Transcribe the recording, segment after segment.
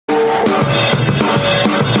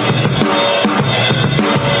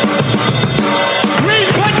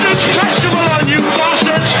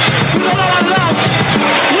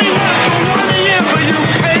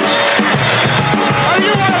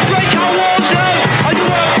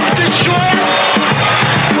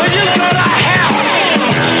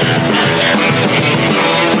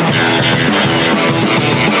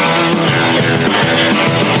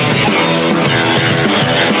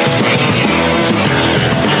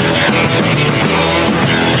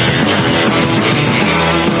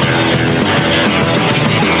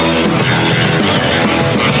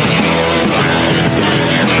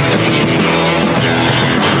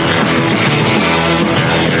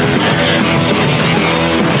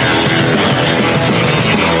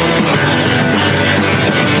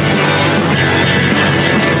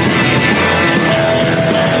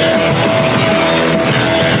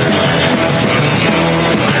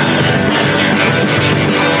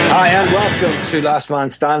Welcome to Last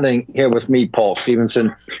Man Standing, here with me, Paul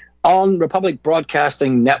Stevenson, on Republic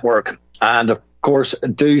Broadcasting Network. And of course,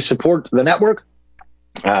 do support the network.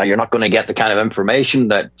 You're not going to get the kind of information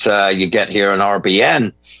that you get here on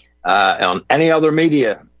RBN on any other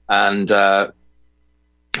media. And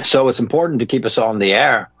so it's important to keep us on the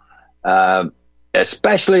air,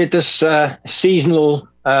 especially at this seasonal,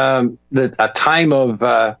 a time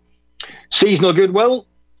of seasonal goodwill.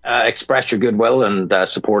 Express your goodwill and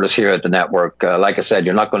support us here at the network. Like I said,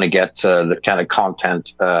 you're not going to get the kind of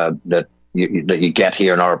content that you get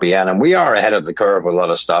here in RBN, and we are ahead of the curve with a lot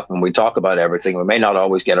of stuff, and we talk about everything. We may not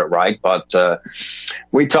always get it right, but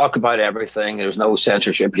we talk about everything. There's no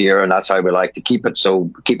censorship here, and that's how we like to keep it. So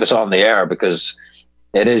keep us on the air, because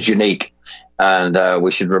it is unique, and we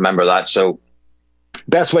should remember that. So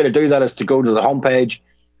best way to do that is to go to the homepage,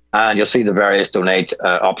 and you'll see the various donate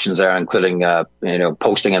options there, including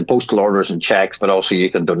posting and postal orders and checks, but also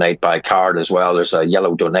you can donate by card as well. There's a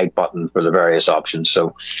yellow donate button for the various options.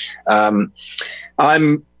 So I'm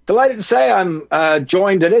delighted to say I'm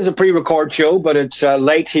joined. It is a pre-record show, but it's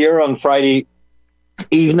late here on Friday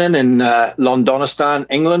evening in Londonistan,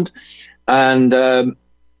 England. And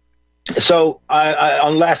so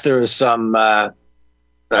unless there is some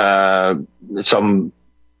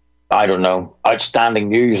I don't know, outstanding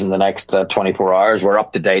news in the next 24 hours, we're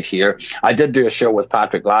up to date here. I did do a show with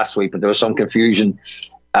Patrick last week, but there was some confusion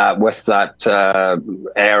with that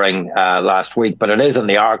airing last week, but it is in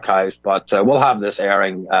the archives. But we'll have this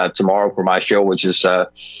airing tomorrow for my show, which is,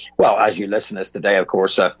 well, as you listen to this today, of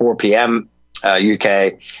course, 4 p.m.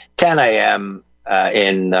 UK, 10 a.m.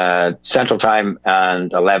 In Central Time,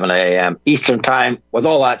 and 11 a.m. Eastern Time. With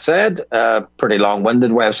all that said, pretty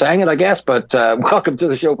long-winded way of saying it, I guess, but welcome to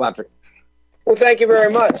the show, Patrick. Well, thank you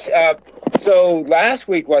very much. So last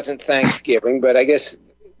week wasn't Thanksgiving, but I guess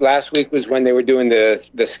last week was when they were doing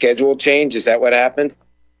the schedule change. Is that what happened?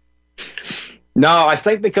 No, I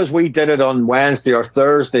think because we did it on Wednesday or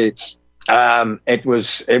Thursday, it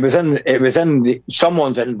was in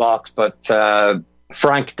someone's inbox, but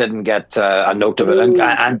Frank didn't get a note of it,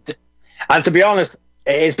 and to be honest,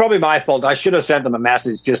 it's probably my fault. I should have sent him a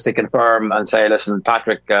message just to confirm and say, "Listen,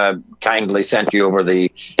 Patrick kindly sent you over the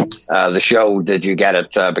show. Did you get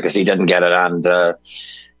it?" Because he didn't get it, and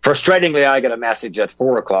frustratingly, I get a message at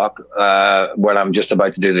 4:00 when I'm just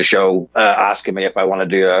about to do the show, asking me if I want to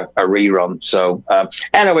do a rerun. So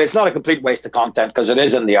anyway, it's not a complete waste of content because it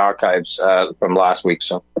is in the archives from last week.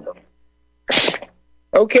 So.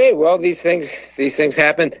 Okay, well, these things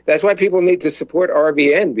happen. That's why people need to support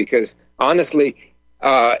RBN, because honestly,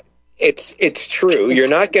 it's true. You're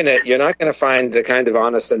not gonna find the kind of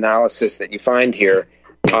honest analysis that you find here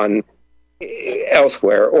on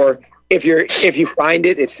elsewhere, or if you find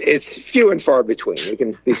it, it's few and far between. We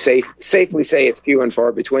can safely say it's few and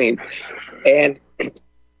far between, and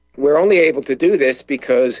we're only able to do this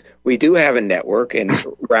because we do have a network in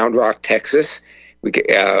Round Rock, Texas. We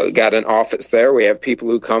got an office there. We have people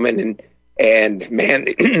who come in and man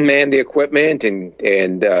the equipment, and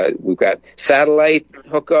we've got satellite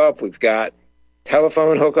hookup. We've got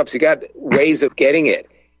telephone hookups. We got ways of getting it.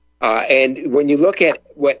 And when you look at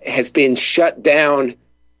what has been shut down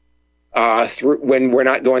through when we're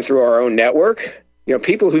not going through our own network,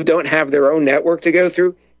 people who don't have their own network to go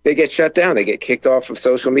through, they get shut down. They get kicked off of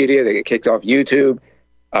social media. They get kicked off YouTube.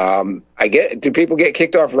 Do people get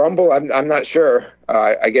kicked off Rumble? I'm not sure.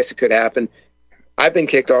 I guess it could happen. I've been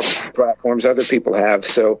kicked off platforms. Other people have.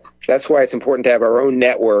 So that's why it's important to have our own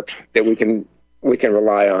network that we can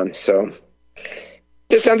rely on. So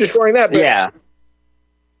just underscoring that. But, yeah.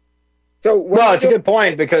 So well, it's a good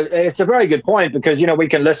point, because it's a very good point, because we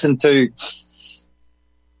can listen to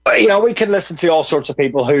all sorts of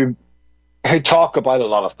people who talk about a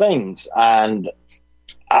lot of things, and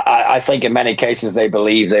I think in many cases they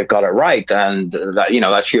believe they've got it right, and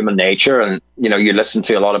that's human nature. And you listen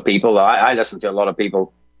to a lot of people. I listen to a lot of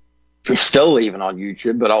people still, even on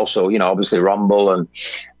YouTube, but also obviously Rumble and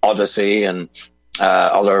Odyssey and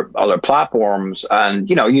other platforms. And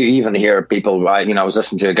you even hear people. I was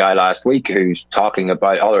listening to a guy last week who's talking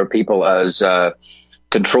about other people as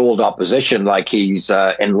controlled opposition, like he's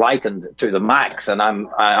enlightened to the max. And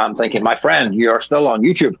I'm thinking, my friend, you are still on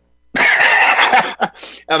YouTube.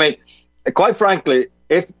 I mean, quite frankly,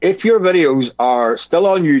 if your videos are still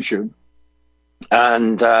on YouTube,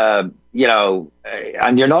 and and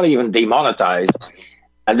you're not even demonetized,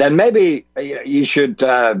 And then maybe you should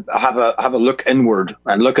have a look inward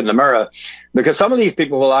and look in the mirror, because some of these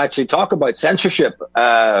people will actually talk about censorship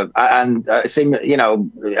and seem,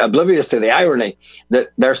 oblivious to the irony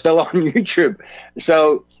that they're still on YouTube.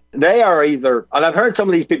 So they are either, and I've heard some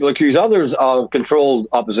of these people accuse others of controlled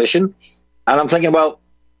opposition, and I'm thinking, well,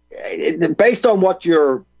 based on what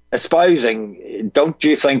you're espousing, don't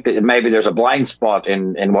you think that maybe there's a blind spot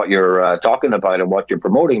in what you're talking about and what you're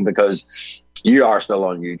promoting, because you are still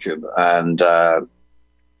on YouTube, and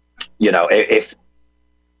if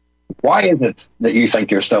why is it that you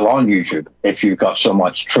think you're still on YouTube if you've got so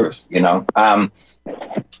much truth?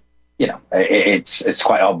 It's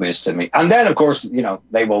quite obvious to me. And then, of course, you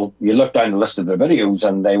look down the list of their videos,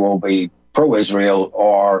 and they will be pro-Israel,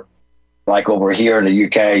 or like over here in the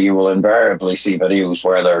UK, you will invariably see videos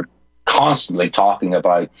where they're constantly talking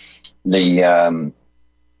about the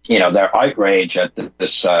their outrage at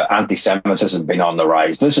this anti-Semitism being on the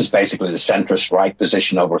rise. This is basically the centrist right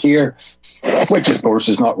position over here, which of course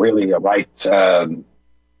is not really a right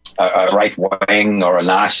wing or a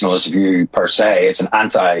nationalist view per se. It's an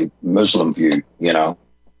anti-Muslim view.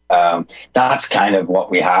 That's kind of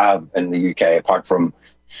what we have in the UK. Apart from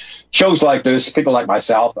shows like this, people like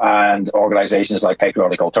myself and organizations like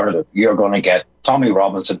Patriotic Alternative, you're going to get Tommy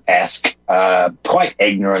Robinson-esque, quite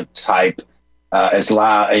ignorant type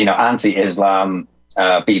Islam, anti-Islam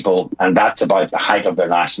people, and that's about the height of their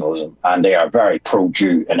nationalism. And they are very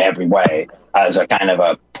pro-Jew in every way, as a kind of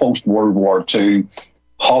a post-World War II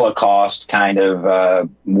Holocaust kind of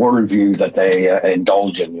worldview that they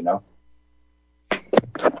indulge in.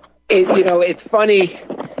 It's funny.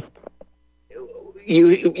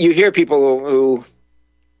 You hear people who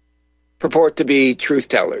purport to be truth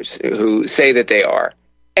tellers, who say that they are.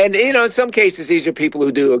 And, in some cases, these are people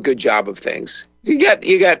who do a good job of things.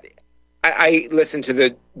 I listened to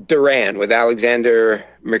the Duran with Alexander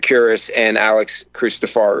Mercouris and Alex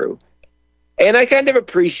Christoforou. And I kind of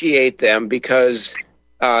appreciate them because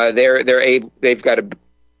they've got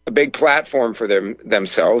a big platform for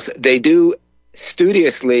themselves. They do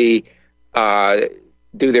studiously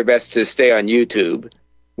do their best to stay on YouTube,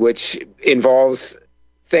 which involves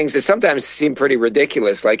things that sometimes seem pretty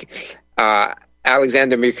ridiculous, like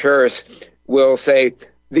Alexander Mercouris will say,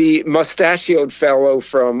 the mustachioed fellow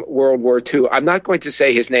from World War II. I'm not going to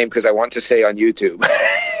say his name because I want to say on YouTube.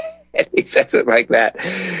 And he says it like that.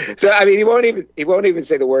 So, I mean, he won't even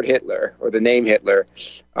say the word Hitler or the name Hitler,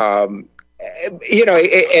 and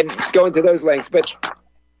go into those lengths.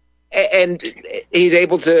 And he's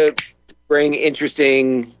able to bring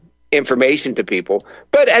interesting information to people.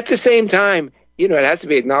 But at the same time, it has to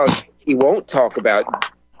be acknowledged, he won't talk about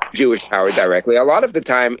Jewish power directly. A lot of the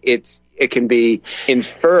time, it can be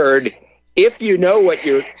inferred if you know what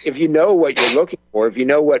you're looking for, if you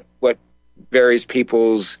know what various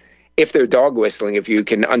people's, if they're dog whistling, if you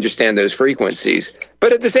can understand those frequencies.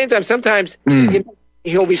 But at the same time, sometimes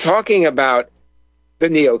he'll be talking about the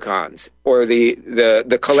neocons or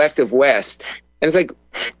the collective West, and it's like,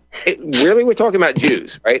 really, we're talking about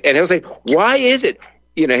Jews, right? And he'll say, why is it?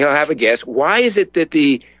 He'll have a guess. Why is it that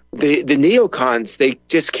the neocons, they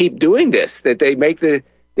just keep doing this, that they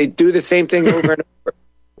do the same thing over and over?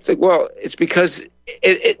 It's like, well, it's because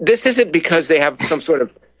this isn't because they have some sort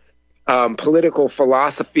of political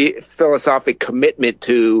philosophic commitment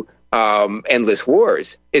to endless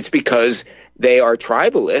wars. It's because they are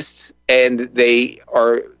tribalists, and their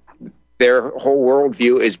whole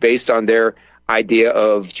worldview is based on their idea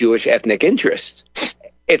of Jewish ethnic interest.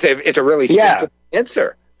 It's a really simple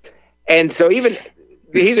answer. And so even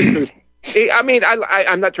he's a truth. I mean,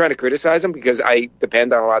 I'm not trying to criticize him because I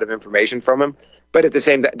depend on a lot of information from him, but at the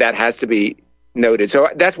same time, that has to be noted. So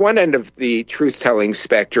that's one end of the truth-telling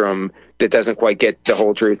spectrum that doesn't quite get the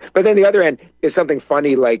whole truth. But then the other end is something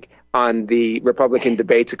funny, like on the Republican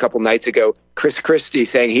debates a couple nights ago, Chris Christie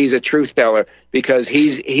saying he's a truth teller because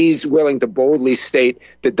he's willing to boldly state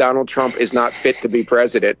that Donald Trump is not fit to be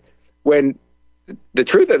president, when the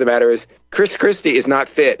truth of the matter is Chris Christie is not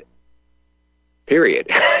fit. Period.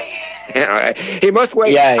 He must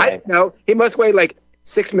weigh. I don't know. He must weigh like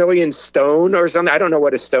 6 million stone or something. I don't know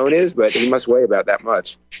what a stone is, but he must weigh about that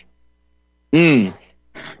much. Well,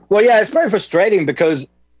 yeah, it's very frustrating because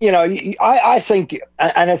I think,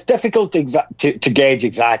 and it's difficult to gauge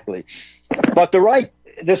exactly, but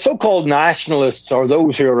the so-called nationalists, or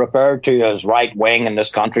those who are referred to as right wing in this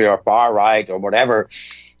country or far right or whatever,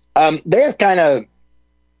 they've kind of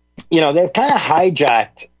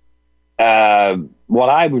hijacked what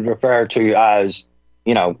I would refer to as,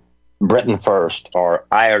 Britain first or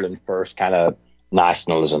Ireland first kind of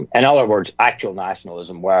nationalism. In other words, actual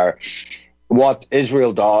nationalism, where what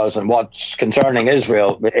Israel does and what's concerning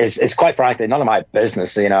Israel is quite frankly none of my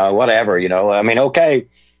business, whatever, I mean, okay,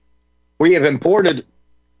 we have imported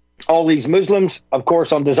all these Muslims, of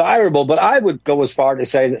course, undesirable, but I would go as far to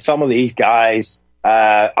say that some of these guys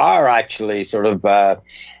are actually sort of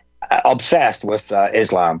obsessed with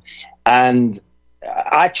Islam. And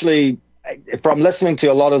actually, from listening to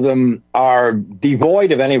a lot of them, are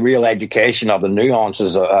devoid of any real education of the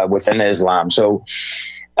nuances within Islam. So,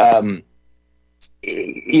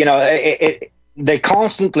 they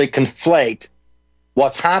constantly conflate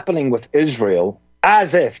what's happening with Israel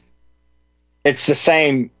as if it's the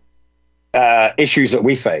same issues that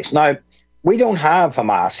we face. Now, we don't have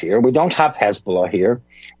Hamas here. We don't have Hezbollah here.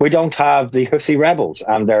 We don't have the Houthi rebels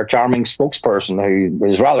and their charming spokesperson, who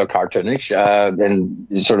is rather cartoonish. And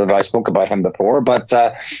sort of, I spoke about him before, but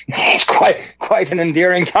he's quite an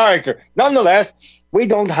endearing character. Nonetheless, we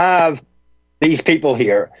don't have these people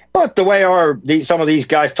here. But the way some of these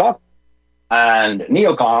guys talk, and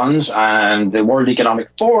neocons and the World Economic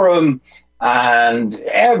Forum and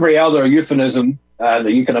every other euphemism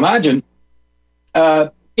that you can imagine,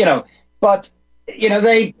 but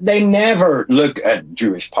they never look at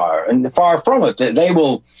Jewish power, and far from it. They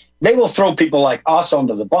will throw people like us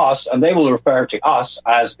under the bus, and they will refer to us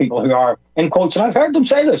as people who are, in quotes, and I've heard them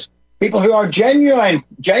say this, people who are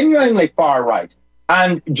genuinely far right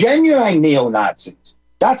and genuine neo-Nazis.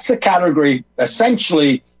 That's the category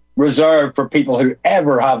essentially reserved for people who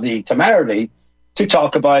ever have the temerity to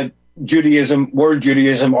talk about Judaism, world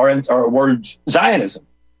Judaism, or world Zionism.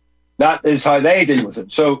 That is how they deal with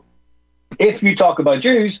it. So if you talk about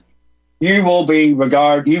Jews, you will be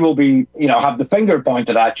have the finger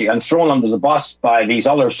pointed at you and thrown under the bus by these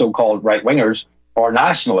other so-called right-wingers or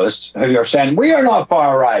nationalists who are saying, we are not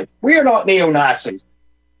far right, we are not neo-Nazis.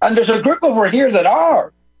 And there's a group over here that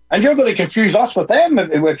are. And you're going to confuse us with them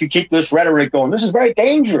if you keep this rhetoric going. This is very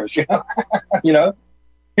dangerous, You're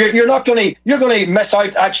going to miss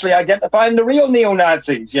out actually identifying the real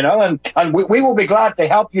neo-Nazis, and we will be glad to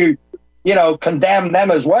help you, condemn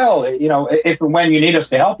them as well, if and when you need us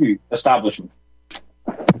to help you, establishment.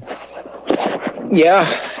 Yeah.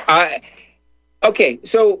 Okay.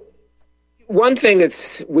 So one thing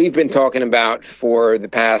we've been talking about for the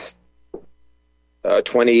past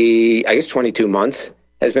 22 months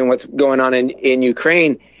has been what's going on in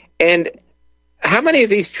Ukraine. And how many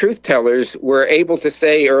of these truth tellers were able to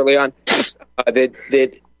say early on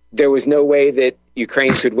that there was no way that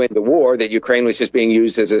Ukraine could win the war, that Ukraine was just being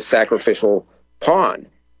used as a sacrificial pawn,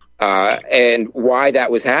 and why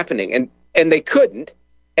that was happening? And they couldn't.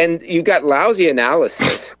 And you got lousy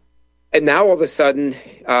analysis. And now all of a sudden,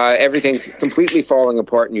 everything's completely falling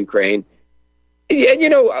apart in Ukraine.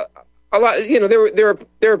 And, a lot, there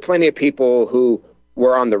are plenty of people who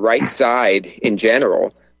were on the right side in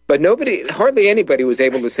general, but hardly anybody was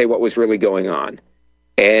able to say what was really going on.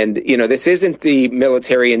 And, this isn't the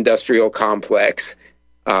military-industrial complex.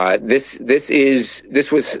 This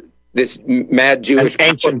was this mad Jewish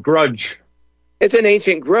ancient grudge. It's an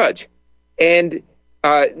ancient grudge, and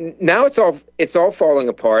now it's all falling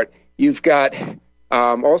apart. You've got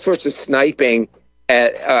all sorts of sniping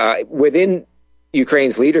within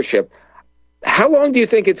Ukraine's leadership. How long do you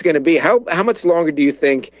think it's going to be? How much longer do you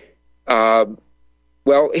think?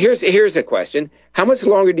 Well, here's a question: how much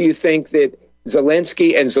longer do you think that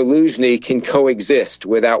Zelensky and Zaluzhny can coexist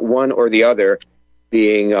without one or the other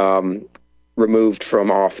being removed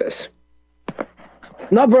from office?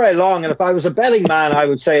 Not very long. And if I was a betting man, I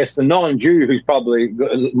would say it's the non-Jew who's probably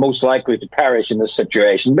most likely to perish in this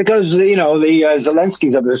situation, because, the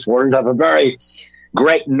Zelenskys of this world have a very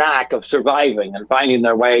great knack of surviving and finding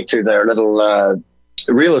their way to their little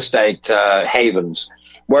real estate havens.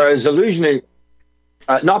 Whereas Zaluzhny,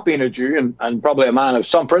 not being a Jew and probably a man of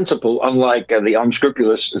some principle, unlike the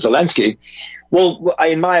unscrupulous Zelensky, well,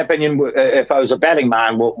 in my opinion, if I was a betting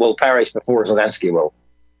man, will perish before Zelensky will.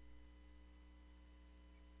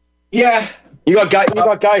 Yeah. You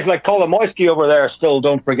got guys like Kolomoisky over there still,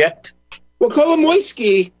 don't forget. Well,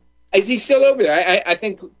 Kolomoisky, is he still over there? I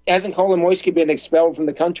think, hasn't Kolomoisky been expelled from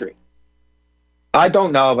the country? I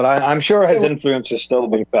don't know, but I'm sure his influence is still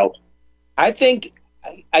being felt. I think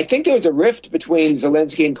there was a rift between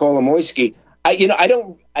Zelensky and Kolomoisky. I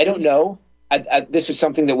don't know. This is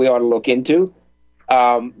something that we ought to look into.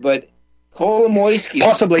 But Kolomoisky,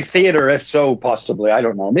 possibly theater, if so, possibly. I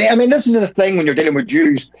don't know. I mean, this is the thing when you're dealing with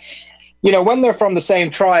Jews. When they're from the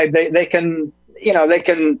same tribe, they can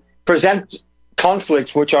present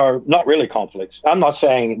conflicts which are not really conflicts. I'm not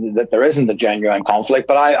saying that there isn't a genuine conflict,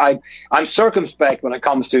 but I'm circumspect when it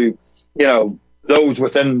comes to those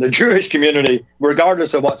within the Jewish community,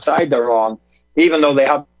 regardless of what side they're on, even though they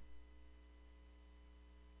have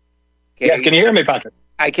Yeah, can you hear me, Patrick?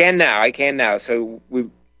 I can now. So we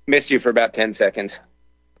missed you for about 10 seconds.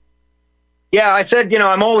 Yeah, I said,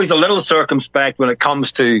 I'm always a little circumspect when it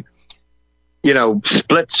comes to,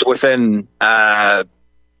 splits within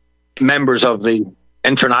members of the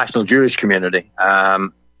international Jewish community.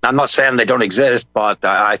 I'm not saying they don't exist, but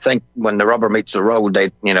I think when the rubber meets the road,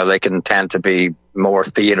 they can tend to be more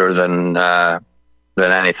theater than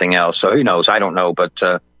anything else. So who knows? I don't know, but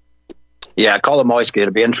yeah, Kolomoisky.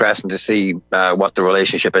 It'll be interesting to see what the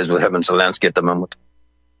relationship is with him and Zelensky at the moment.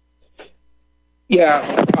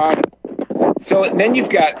 Yeah. So then you've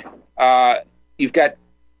got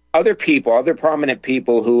other prominent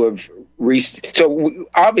people who have reached. So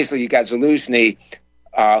obviously you got Zaluzhny,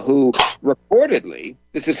 who reportedly,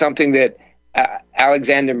 this is something that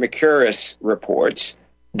Alexander Mercouris reports,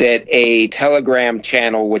 that a Telegram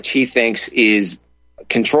channel, which he thinks is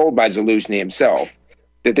controlled by Zaluzhny himself,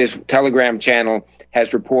 that this Telegram channel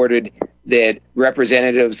has reported that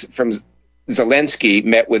representatives from Zelensky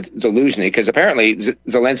met with Zaluzhny, because apparently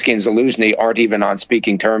Zelensky and Zaluzhny aren't even on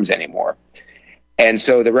speaking terms anymore. And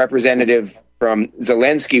so the representative from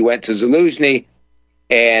Zelensky went to Zaluzhny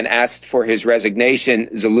and asked for his resignation.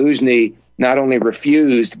 Zaluzhny not only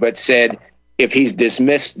refused, but said if he's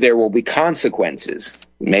dismissed, there will be consequences.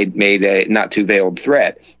 Made a not too veiled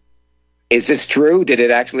threat. Is this true? Did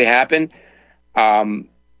it actually happen?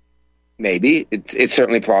 Maybe. It's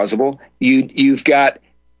certainly plausible. You've got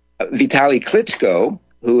Vitaly Klitschko,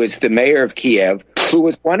 who is the mayor of Kiev, who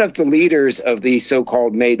was one of the leaders of the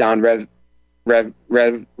so-called Maidan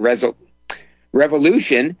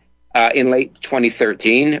revolution in late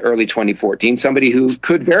 2013, early 2014, somebody who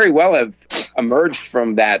could very well have emerged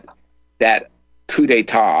from that coup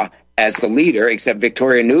d'etat as the leader, except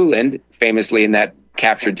Victoria Nuland, famously in that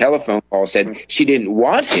captured telephone call, said she didn't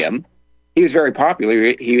want him. He was very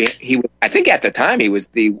popular. He I think at the time he was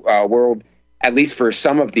the world, at least for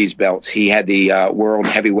some of these belts, he had the world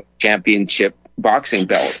heavyweight championship boxing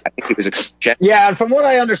belt. I think he was a champion. Yeah, and from what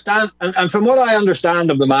I understand,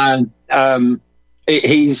 of the man,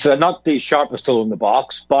 he's not the sharpest tool in the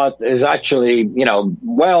box, but is actually,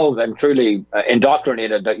 well and truly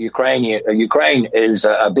indoctrinated that Ukraine is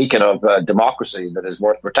a beacon of democracy that is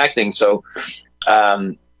worth protecting. So,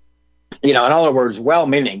 in other words,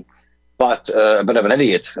 well-meaning, but a bit of an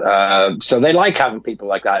idiot. So they like having people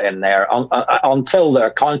like that in there until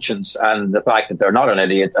their conscience and the fact that they're not an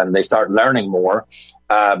idiot and they start learning more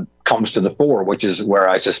comes to the fore, which is where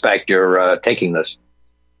I suspect you're taking this.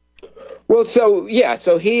 Well, so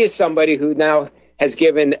he is somebody who now has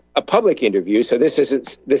given a public interview. So this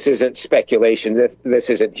isn't speculation.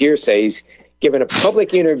 This isn't hearsay. He's given a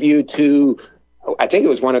public interview to, I think it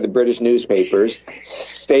was one of the British newspapers,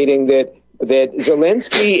 stating that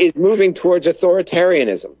Zelensky is moving towards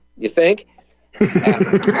authoritarianism. You think?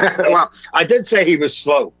 Well, I did say he was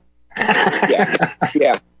slow.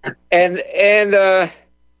 Yeah. And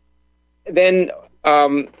then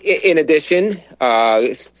in addition,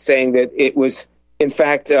 saying that it was in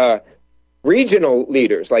fact regional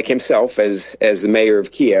leaders like himself as the mayor of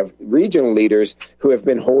Kiev, regional leaders who have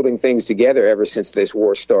been holding things together ever since this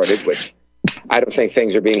war started, which I don't think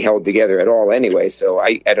things are being held together at all anyway, so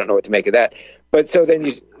I don't know what to make of that. But so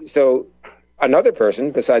another person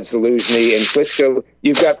besides Zaluzhny and Klitschko,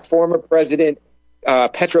 you've got former President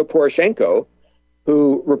Petro Poroshenko,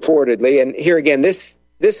 who reportedly, and here again, this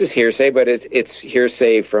is hearsay, but it's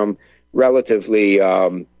hearsay from relatively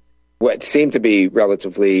what seem to be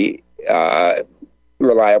relatively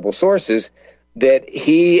reliable sources, that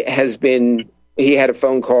he had a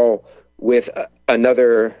phone call with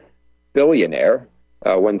another billionaire,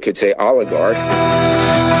 one could say oligarch.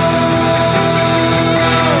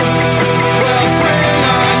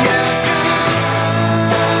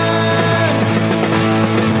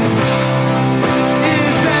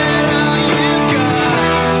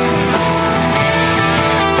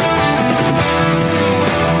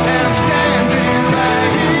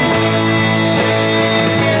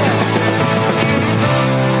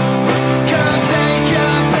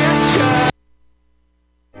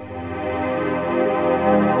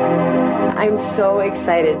 I'm so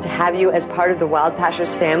excited to have you as part of the Wild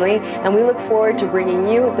Pastures family, and we look forward to bringing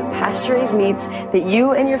you the pasture-raised meats that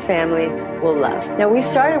you and your family will love. Now, we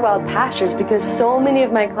started Wild Pastures because so many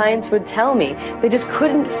of my clients would tell me they just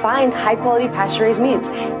couldn't find high-quality pasture-raised meats,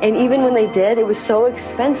 and even when they did, it was so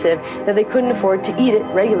expensive that they couldn't afford to eat it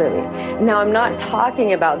regularly. Now, I'm not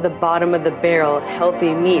talking about the bottom-of-the-barrel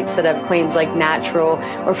healthy meats that have claims like natural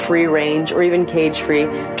or free-range or even cage-free,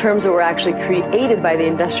 terms that were actually created by the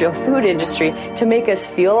industrial food industry to make us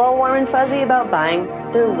feel all warm and fuzzy about buying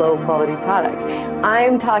their low-quality products.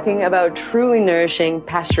 I'm talking about truly nourishing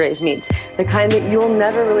pasture-raised meats, the kind that you'll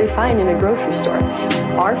never really find in a grocery store.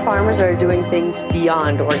 Our farmers are doing things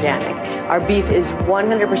beyond organic. Our beef is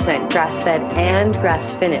 100% grass-fed and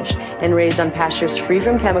grass-finished and raised on pastures free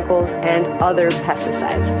from chemicals and other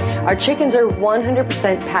pesticides. Our chickens are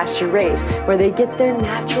 100% pasture-raised, where they get their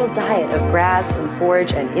natural diet of grass and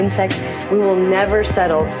forage and insects. We will never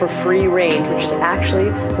settle for free range, which is actually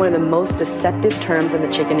one of the most deceptive terms in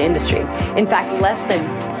the chicken industry. In fact, less than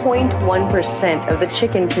 0.1% of the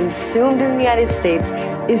chicken consumed in the United States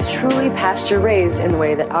is truly pasture-raised in the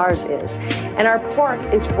way that ours is. And our pork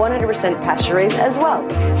is 100% pasture-raised as well.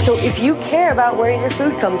 So if you care about where your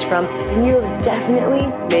food comes from, then you have definitely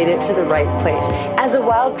made it to the right place. As a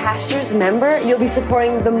Wild Pastures member, you'll be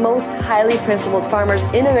supporting the most highly principled farmers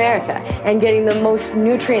in America and getting the most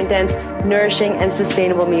nutrient-dense, nourishing, and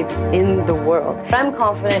sustainable meats in the world. I'm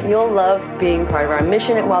confident you'll love being part of our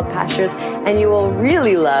mission at Wild Pastures, and you will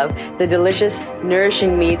really love the delicious,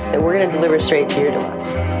 nourishing meats that we're going to deliver straight to your door.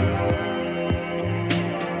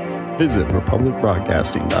 Visit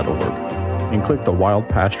republicbroadcasting.org and click the Wild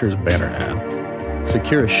Pastures banner ad.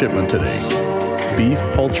 Secure a shipment today. Beef,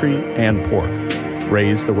 poultry, and pork,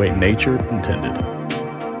 raised the way nature intended.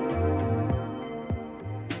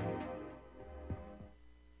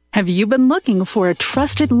 Have you been looking for a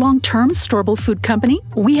trusted long-term storable food company?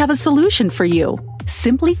 We have a solution for you.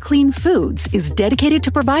 Simply Clean Foods is dedicated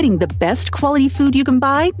to providing the best quality food you can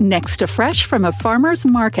buy next to fresh from a farmer's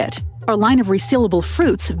market. Our line of resealable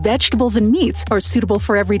fruits, vegetables, and meats are suitable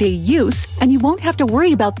for everyday use, and you won't have to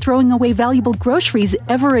worry about throwing away valuable groceries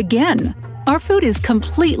ever again. Our food is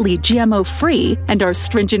completely GMO-free, and our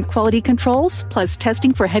stringent quality controls, plus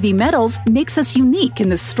testing for heavy metals, makes us unique in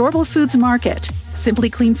the storable foods market. Simply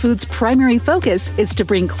Clean Foods' primary focus is to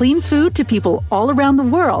bring clean food to people all around the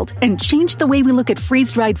world and change the way we look at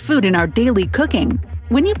freeze-dried food in our daily cooking.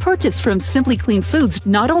 When you purchase from Simply Clean Foods,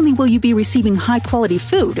 not only will you be receiving high-quality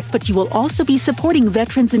food, but you will also be supporting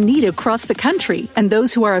veterans in need across the country and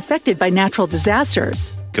those who are affected by natural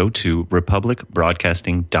disasters. Go to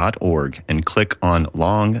republicbroadcasting.org and click on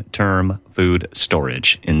long-term food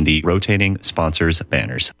storage in the rotating sponsors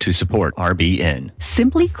banners to support RBN.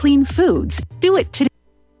 Simply Clean Foods. Do it today.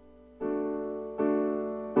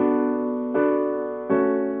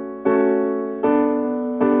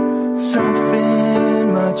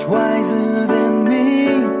 Something much wiser than me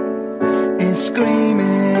is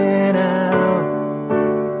screaming out.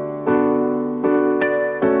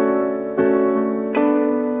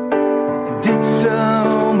 And it's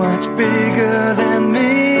so much bigger than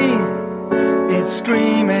me. It's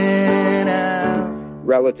screaming out.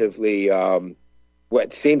 Relatively,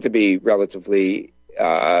 what seemed to be relatively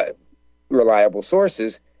reliable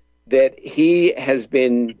sources, that he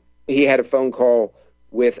had a phone call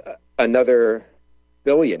with another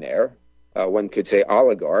billionaire, one could say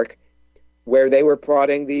oligarch, where they were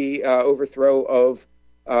plotting the overthrow of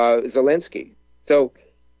Zelensky. So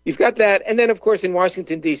you've got that. And then, of course, in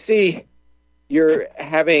Washington, D.C., you're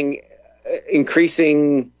having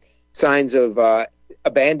increasing signs of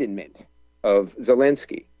abandonment of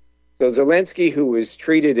Zelensky. So Zelensky, who was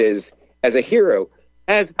treated as a hero,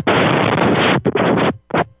 has a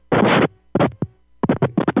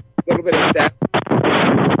little bit of staff.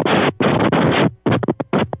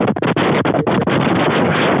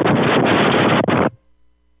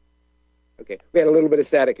 Okay, we had a little bit of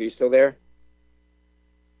static. Are you still there?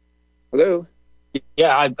 Hello?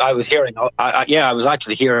 Yeah, I was hearing. I was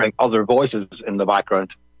actually hearing other voices in the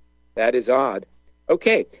background. That is odd.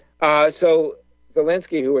 Okay, so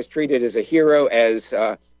Zelensky, who was treated as a hero, as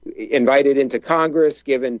invited into Congress,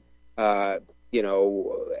 given a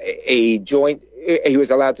joint. He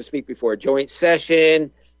was allowed to speak before a joint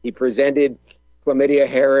session. He presented Chlamydia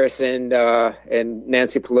Harris and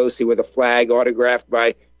Nancy Pelosi with a flag autographed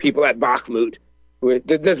by people at Bakhmut, who are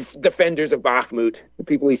the defenders of Bakhmut, the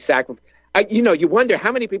people he sacrificed. You wonder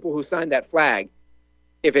how many people who signed that flag,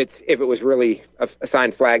 if it was really a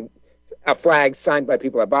signed flag, a flag signed by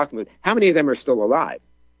people at Bakhmut, how many of them are still alive?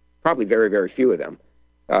 Probably very, very few of them.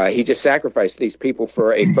 He just sacrificed these people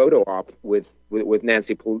for a photo op with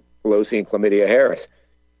Nancy Pelosi and Chlamydia Harris.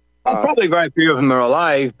 Probably very few of them are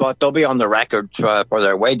alive, but they'll be on the record for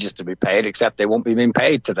their wages to be paid, except they won't be being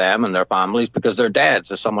paid to them and their families because they're dead.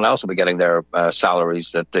 So someone else will be getting their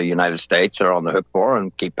salaries that the United States are on the hook for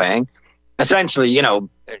and keep paying. Essentially,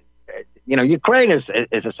 Ukraine is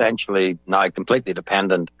essentially now completely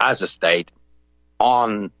dependent as a state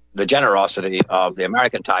on the generosity of the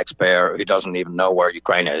American taxpayer, who doesn't even know where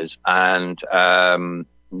Ukraine is, and the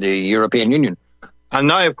European Union. And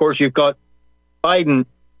now, of course, you've got Biden,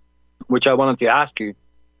 which I wanted to ask you.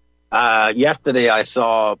 Yesterday, I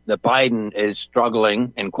saw that Biden is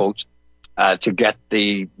struggling, in quotes, to get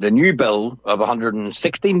the new bill of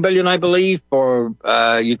 116 billion, I believe, for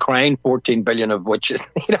Ukraine, 14 billion of which is,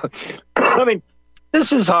 I mean,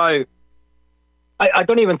 this is how, I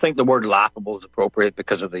don't even think the word laughable is appropriate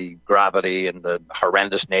because of the gravity and the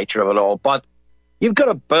horrendous nature of it all. But you've got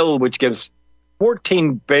a bill which gives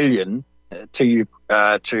 14 billion to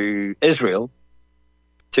Israel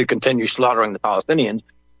to continue slaughtering the Palestinians.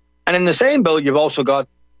 And in the same bill, you've also got,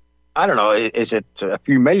 I don't know, is it a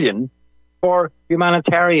few million for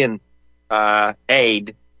humanitarian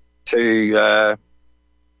aid to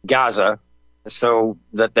Gaza so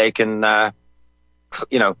that they can,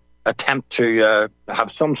 attempt to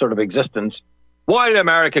have some sort of existence while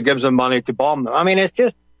America gives them money to bomb them. I mean, it's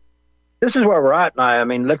just, this is where we're at now. I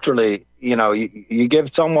mean, literally, you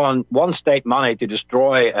give someone, one state, money to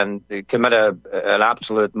destroy and commit an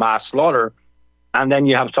absolute mass slaughter, and then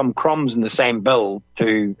you have some crumbs in the same bill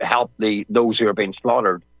to help those who are being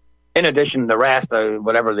slaughtered. In addition, the rest,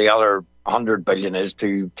 whatever the other 100 billion is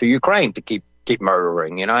to Ukraine to keep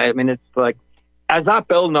murdering. I mean, it's like, has that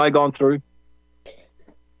bill now gone through?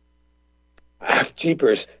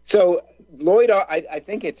 Jeepers. So Lloyd, I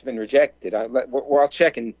think it's been rejected. I'll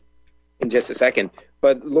check in just a second.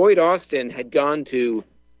 But Lloyd Austin had gone to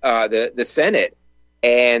the Senate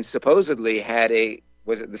and supposedly had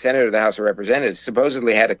was it the Senate or the House of Representatives?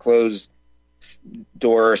 Supposedly had a closed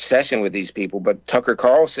door session with these people. But Tucker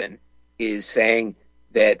Carlson is saying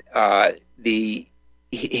that what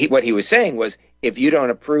he was saying was, if you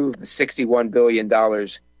don't approve the $61 billion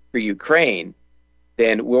for Ukraine,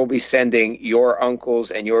 then we'll be sending your uncles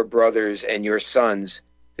and your brothers and your sons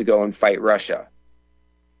to go and fight Russia.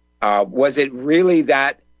 Was it really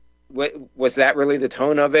that? Was that really the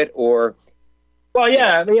tone of it, or? Well,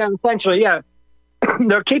 yeah, essentially, yeah.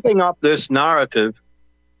 They're keeping up this narrative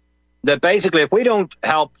that basically, if we don't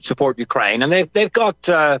help support Ukraine, and they've got,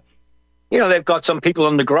 they've got some people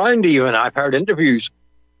on the ground. Even I've heard interviews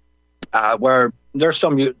where there's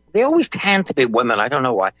some. They always tend to be women. I don't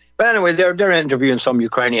know why, but anyway, they're interviewing some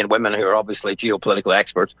Ukrainian women who are obviously geopolitical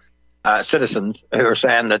experts. Citizens who are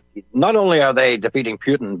saying that not only are they defeating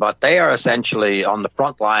Putin, but they are essentially on the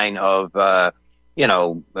front line of,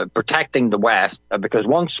 protecting the West. Because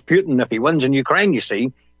once Putin, if he wins in Ukraine, you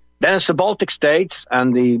see, then it's the Baltic states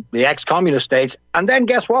and the ex-communist states. And then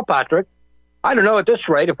guess what, Patrick? I don't know at this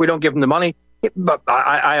rate if we don't give them the money. But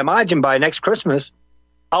I imagine by next Christmas,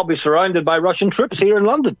 I'll be surrounded by Russian troops here in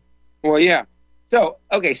London. Well, yeah. So,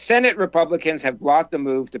 okay, Senate Republicans have blocked the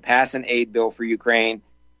move to pass an aid bill for Ukraine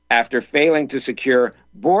after failing to secure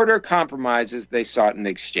border compromises they sought in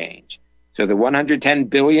exchange. So the $110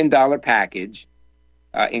 billion package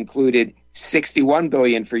included $61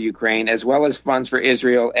 billion for Ukraine, as well as funds for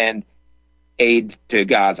Israel and aid to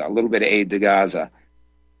Gaza, a little bit of aid to Gaza.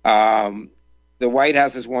 The White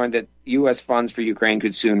House has warned that U.S. funds for Ukraine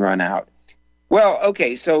could soon run out. Well,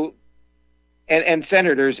 okay, so, and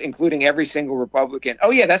senators, including every single Republican.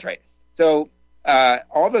 Oh, yeah, that's right. So,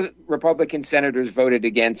 all the Republican senators voted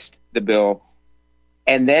against the bill,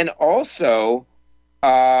 and then also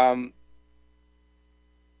Bernie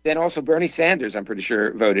Sanders, I'm pretty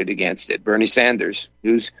sure, voted against it. Bernie Sanders, who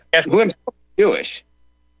himself is Jewish,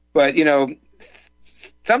 but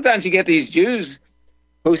sometimes you get these Jews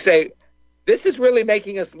who say this is really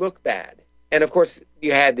making us look bad, and of course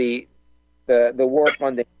you had the war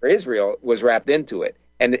funding for Israel was wrapped into it,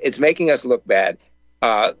 and it's making us look bad.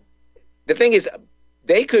 The thing is,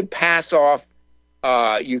 they could pass off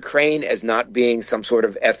Ukraine as not being some sort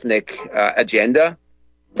of ethnic agenda,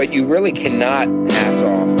 but you really cannot pass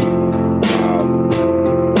off.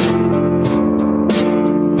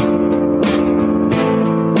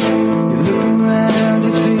 You look around,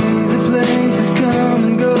 you see the places come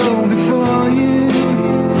and go before you.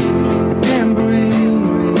 You can breathe.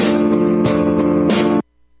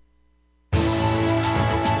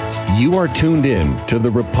 You are tuned in to the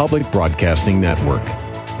Republic Broadcasting Network.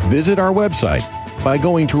 Visit our website by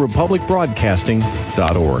going to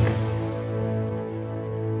republicbroadcasting.org.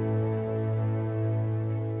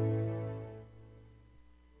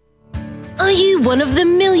 Are you one of the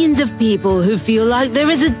millions of people who feel like there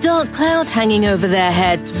is a dark cloud hanging over their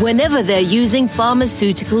heads whenever they're using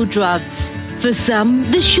pharmaceutical drugs? For some,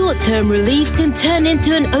 the short-term relief can turn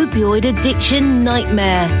into an opioid addiction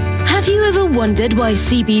nightmare. Have you ever wondered why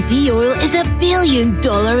CBD oil is a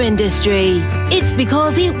billion-dollar industry? It's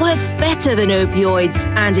because it works better than opioids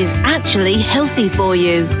and is actually healthy for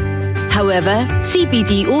you. However,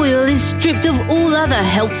 CBD oil is stripped of all other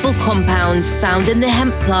helpful compounds found in the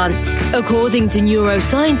hemp plant. According to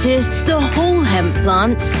neuroscientists, the whole hemp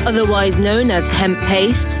plant, otherwise known as hemp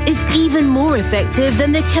paste, is even more effective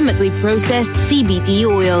than the chemically processed CBD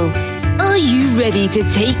oil. Are you ready to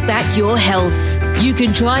take back your health? You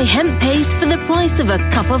can try hemp paste for the price of a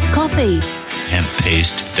cup of coffee.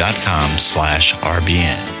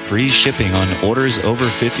 Hemppaste.com/RBN. Free shipping on orders over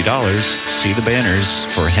 $50. See the banners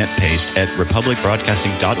for hemp paste at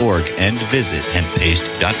republicbroadcasting.org and visit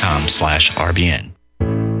hemppaste.com/RBN.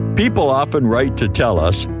 People often write to tell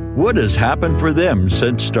us what has happened for them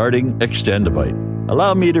since starting Extendivite.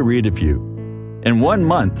 Allow me to read a few. In 1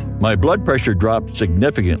 month, my blood pressure dropped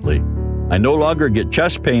significantly. I no longer get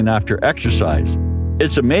chest pain after exercise.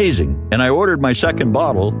 It's amazing, and I ordered my second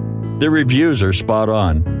bottle. The reviews are spot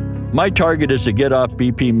on. My target is to get off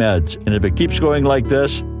BP meds, and if it keeps going like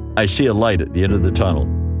this, I see a light at the end of the tunnel.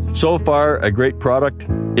 So far, a great product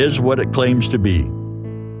is what it claims to be.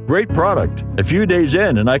 Great product. A few days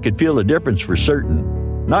in, and I could feel a difference for certain.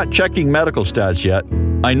 Not checking medical stats yet.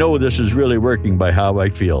 I know this is really working by how I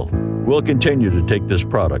feel. We'll continue to take this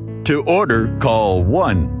product. To order, call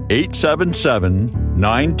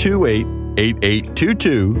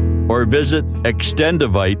 1-877-928-8822 or visit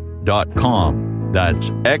extendivite.com. That's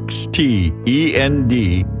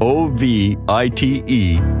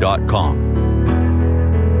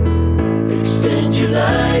XTENDOVITE.com. Extend your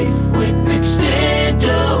life with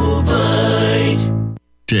Extendovite.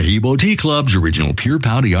 Tahibo Tea Club's original Pure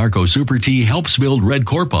Pau Arco Super Tea helps build red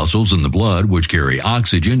corpuscles in the blood, which carry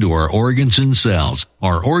oxygen to our organs and cells.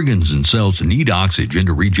 Our organs and cells need oxygen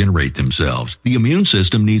to regenerate themselves. The immune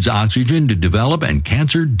system needs oxygen to develop, and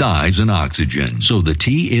cancer dies in oxygen. So the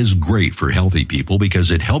tea is great for healthy people because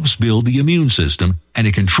it helps build the immune system, and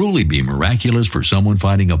it can truly be miraculous for someone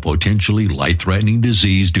fighting a potentially life-threatening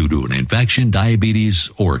disease due to an infection, diabetes,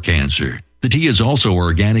 or cancer. The tea is also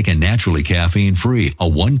organic and naturally caffeine-free. A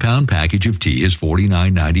 1-pound package of tea is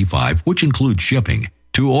 $49.95, which includes shipping.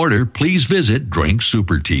 To order, please visit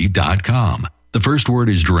drinksupertea.com. The first word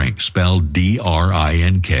is drink, spelled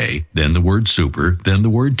D-R-I-N-K, then the word super, then the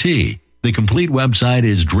word tea. The complete website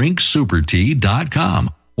is drinksupertea.com.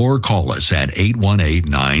 Or call us at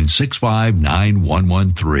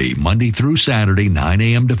 818-965-9113, Monday through Saturday, 9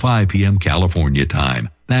 a.m. to 5 p.m. California time.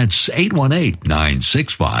 That's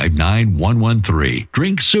 818-965-9113,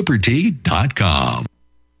 drinksupertea.com.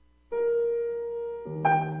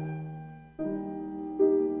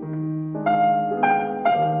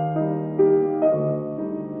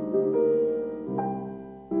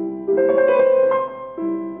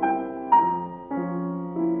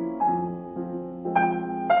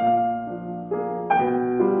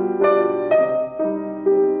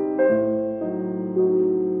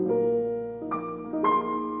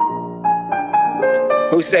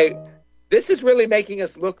 Who say this is really making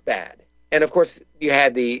us look bad, and of course you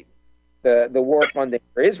had the war funding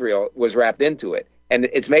for Israel was wrapped into it, and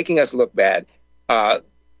it's making us look bad. The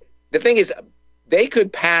thing is, they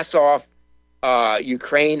could pass off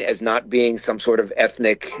Ukraine as not being some sort of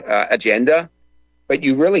ethnic agenda, but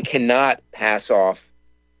you really cannot pass off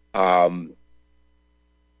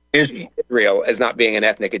Israel as not being an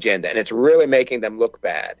ethnic agenda, and it's really making them look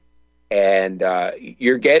bad. And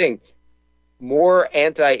you're getting more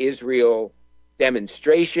anti-Israel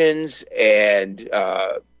demonstrations and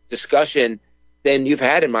discussion than you've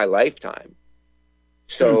had in my lifetime.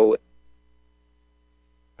 So,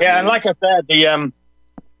 yeah, and like I said, the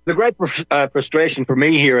great frustration for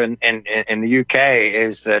me here in the UK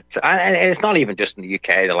is that, and it's not even just in the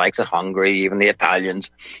UK, the likes of Hungary, even the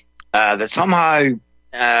Italians, that somehow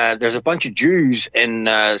there's a bunch of Jews in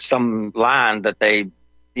some land that they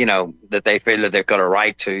feel that they've got a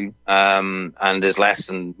right to, and is less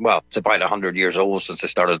than, well, it's about 100 years old since they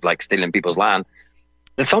started stealing people's land.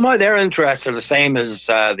 And somehow their interests are the same as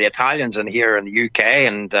the Italians in here in the UK,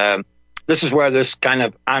 and this is where this kind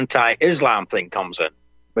of anti-Islam thing comes in,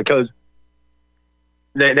 because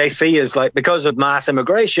they see as because of mass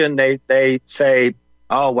immigration, they say,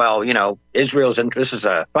 oh well, Israel's interest is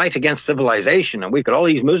a fight against civilization, and we've got all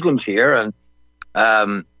these Muslims here, and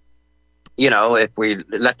if we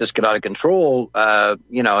let this get out of control,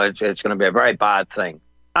 it's going to be a very bad thing.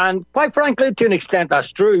 And quite frankly, to an extent,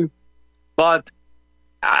 that's true. But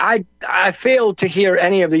I fail to hear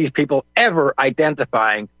any of these people ever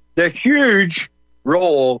identifying the huge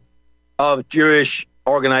role of Jewish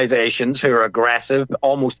organizations who are aggressive,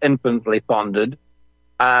 almost infinitely funded,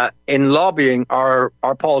 in lobbying our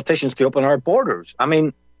politicians to open our borders. I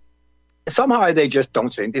mean, somehow they just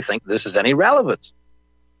don't seem to think this has any relevance.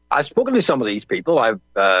 I've spoken to some of these people. I've,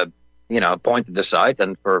 pointed this out,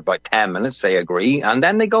 and for about 10 minutes they agree, and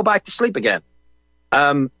then they go back to sleep again.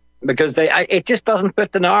 Because it just doesn't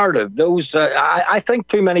fit the narrative. I think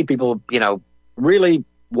too many people, really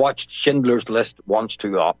watched Schindler's List once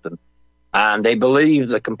too often, and they believe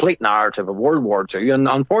the complete narrative of World War II. And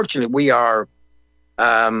unfortunately, we are,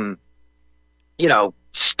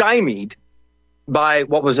 stymied by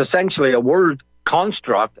what was essentially a word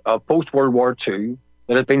construct of post-World War II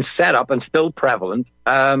that has been set up and still prevalent,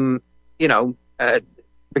 for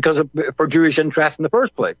Jewish interests in the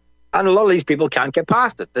first place. And a lot of these people can't get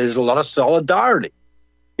past it. There's a lot of solidarity,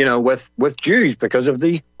 with Jews because of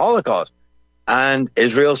the Holocaust. And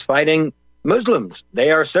Israel's fighting Muslims.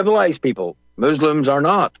 They are civilized people. Muslims are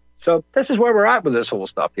not. So this is where we're at with this whole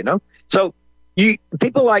stuff, So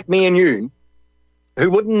people like me and you, who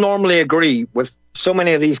wouldn't normally agree with so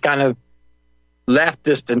many of these kind of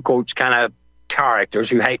leftist, in quotes, kind of characters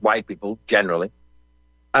who hate white people generally,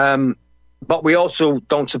 but we also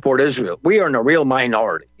don't support Israel. We are in a real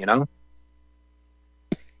minority,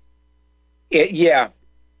 Yeah,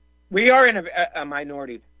 we are in a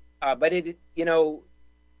minority. But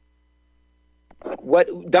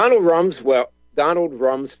what Donald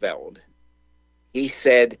Rumsfeld, he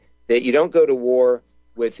said that you don't go to war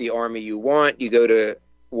with the army you want, you go to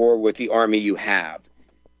war with the army you have.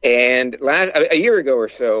 And a year ago or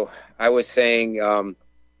so, I was saying,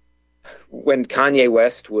 when Kanye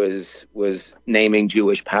West was naming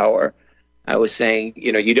Jewish power, I was saying,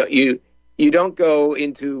 you don't go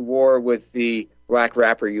into war with the black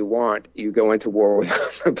rapper you want, you go into war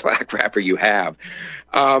with the black rapper you have.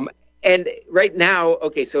 And right now,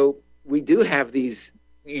 okay, so you do have this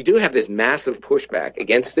massive pushback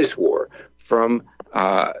against this war from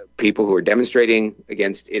people who are demonstrating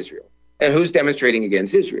against Israel. And who's demonstrating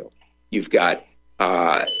against Israel? You've got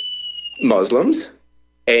Muslims,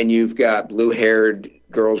 and you've got blue-haired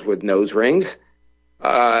girls with nose rings.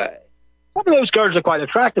 Some of those girls are quite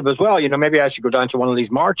attractive as well. Maybe I should go down to one of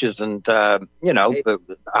these marches and,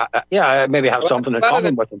 maybe have something in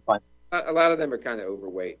common with them. A lot of them are kind of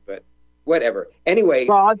overweight, but whatever. Anyway.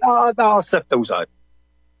 Well, I'll sift those out.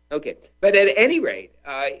 Okay. But at any rate,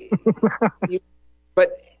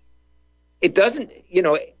 but it doesn't,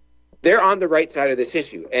 they're on the right side of this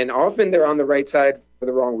issue. And often they're on the right side for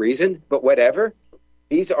the wrong reason, but whatever.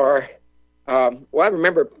 These are, I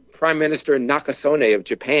remember Prime Minister Nakasone of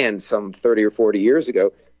Japan some 30 or 40 years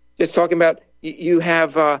ago, just talking about you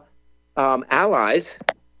have allies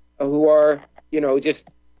who are, just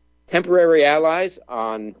temporary allies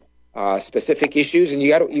on specific issues, and you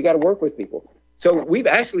got to work with people. So we've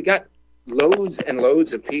actually got loads and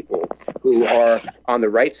loads of people who are on the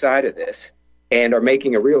right side of this and are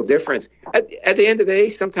making a real difference. At the end of the day,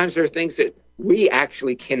 sometimes there are things that we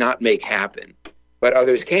actually cannot make happen, but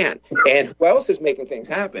others can. And who else is making things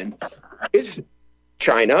happen is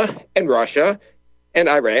China and Russia and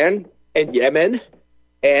Iran and Yemen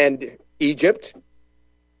and Egypt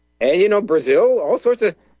and, Brazil. All sorts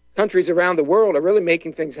of countries around the world are really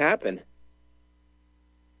making things happen.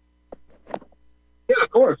 Yeah, of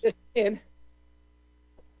course.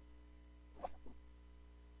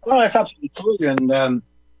 Well, that's absolutely true, and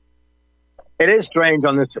it is strange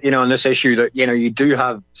on this, on this issue that you do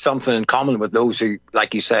have something in common with those who,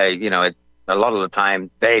 like you say, a lot of the time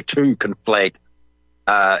they too conflate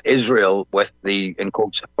Israel with the, in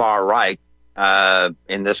quotes, far right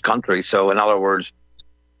in this country. So, in other words,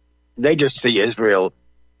 they just see Israel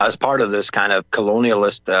as part of this kind of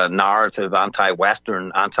colonialist narrative,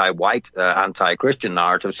 anti-Western, anti-white, anti-Christian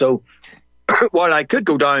narrative. So, while I could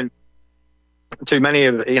go down to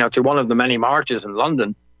to one of the many marches in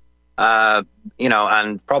London,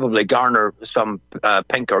 and probably garner some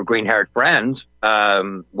pink or green-haired friends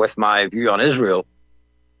with my view on Israel,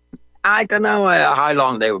 I don't know how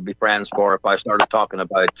long they would be friends for if I started talking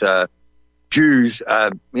about Jews,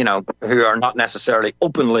 who are not necessarily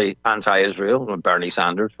openly anti-Israel, Bernie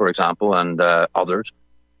Sanders, for example, and others,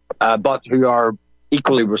 but who are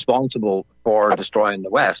equally responsible for destroying the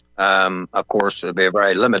West. Of course, there'll be a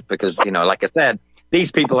very limit because, like I said,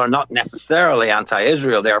 these people are not necessarily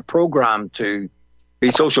anti-Israel. They are programmed to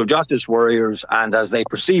be social justice warriors and, as they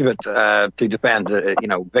perceive it, to defend,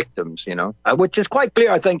 victims, which is quite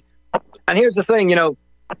clear, I think. And here's the thing,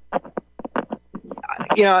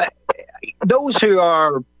 those who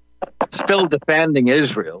are still defending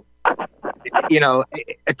Israel,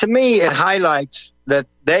 to me, it highlights that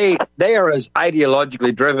they are as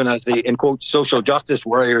ideologically driven as the, in quotes, social justice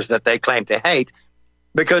warriors that they claim to hate,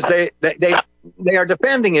 because they are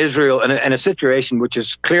defending Israel in a situation which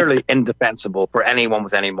is clearly indefensible for anyone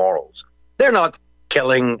with any morals. They're not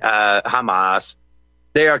killing Hamas.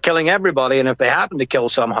 They are killing everybody, and if they happen to kill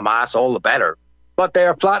some Hamas, all the better. But they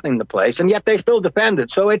are flattening the place, and yet they still defend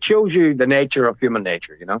it. So it shows you the nature of human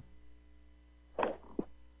nature, you know?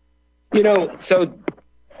 So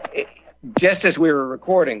just as we were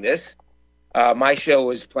recording this, my show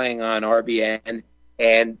was playing on RBN,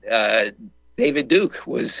 and David Duke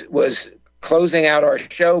was closing out our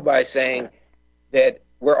show by saying that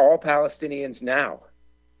we're all Palestinians now.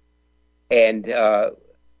 And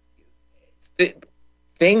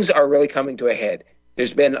things are really coming to a head.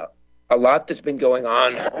 There's been a lot that's been going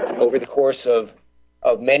on over the course of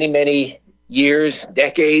many, many years,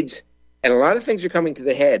 decades, and a lot of things are coming to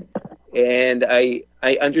the head. And I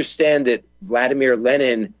understand that Vladimir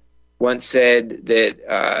Lenin once said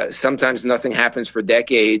that sometimes nothing happens for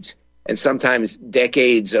decades, and sometimes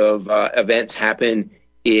decades of events happen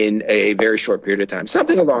in a very short period of time,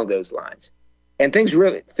 something along those lines. And things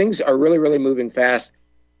are really, really moving fast.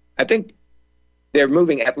 I think they're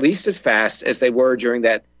moving at least as fast as they were during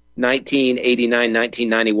that 1989,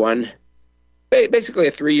 1991, basically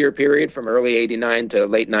a 3-year period from early 89 to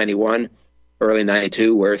late 91, early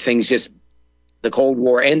 92, where the Cold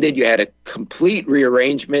War ended. You had a complete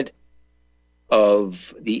rearrangement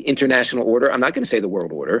of the international order. I'm not going to say the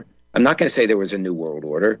world order. I'm not going to say there was a new world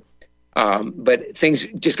order. But things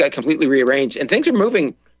just got completely rearranged, and things are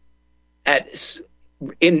moving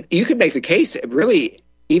you could make the case really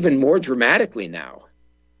even more dramatically now,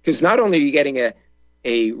 because not only are you getting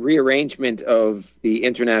a rearrangement of the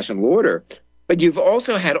international order, but you've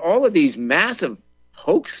also had all of these massive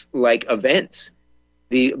hoax-like events,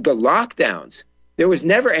 the lockdowns. There was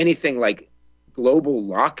never anything like global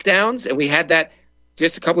lockdowns, and we had that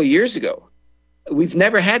just a couple of years ago. We've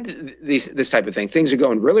never had this type of thing. Things are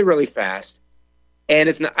going really, really fast, and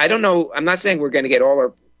it's not. I don't know. I'm not saying we're going to get all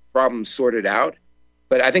our problems sorted out,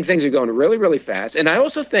 but I think things are going really, really fast. And I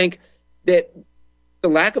also think that the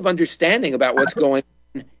lack of understanding about what's going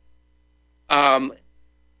on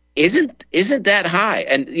isn't that high.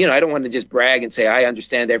 And I don't want to just brag and say I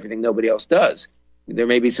understand everything nobody else does. There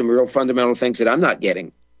may be some real fundamental things that I'm not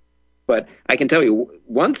getting, but I can tell you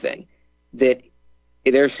one thing, that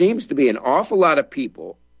there seems to be an awful lot of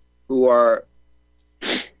people who are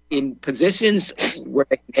in positions where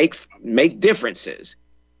they make differences,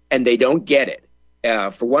 and they don't get it.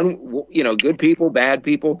 For one, good people, bad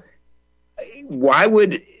people. Why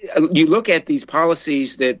would you look at these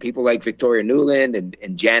policies that people like Victoria Nuland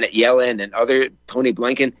and Janet Yellen and Tony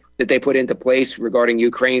Blinken, that they put into place regarding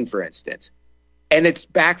Ukraine, for instance, and it's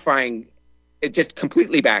backfiring. It just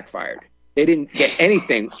completely backfired. They didn't get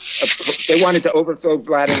anything. They wanted to overthrow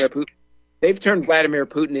Vladimir Putin. They've turned Vladimir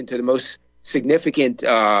Putin into the most significant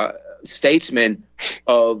statesman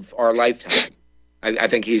of our lifetime. I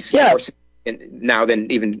think he's more significant now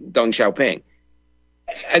than even Deng Xiaoping.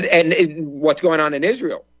 And what's going on in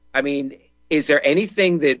Israel? I mean, is there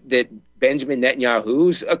anything that Benjamin Netanyahu,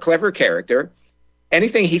 who's a clever character,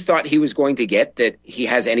 anything he thought he was going to get that he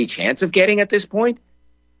has any chance of getting at this point?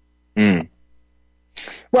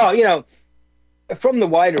 Well, from the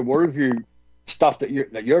wider worldview stuff that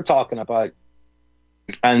you're talking about,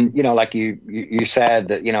 and like you said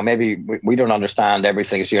that maybe we don't understand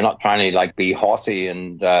everything, so you're not trying to be haughty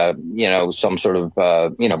and some sort of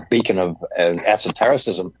beacon of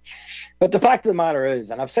esotericism. But the fact of the matter is,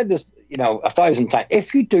 and I've said this 1,000 times,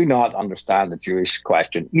 if you do not understand the Jewish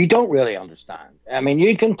question, you don't really understand. I mean,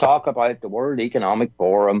 you can talk about the World Economic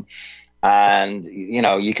Forum, and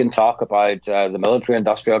you can talk about the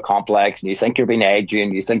military-industrial complex, and you think you're being edgy,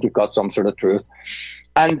 and you think you've got some sort of truth,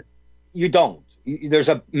 and you don't. There's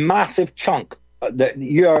a massive chunk that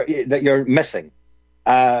you're missing,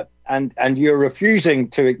 and you're refusing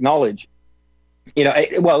to acknowledge.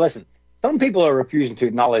 Well, listen. Some people are refusing to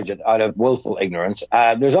acknowledge it out of willful ignorance.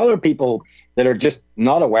 There's other people that are just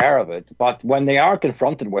not aware of it, but when they are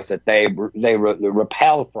confronted with it, they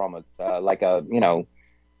repel from it like a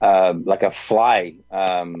fly,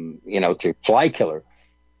 to fly killer,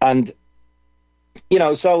 and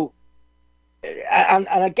so. And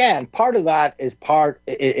again, part of that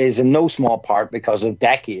is in no small part because of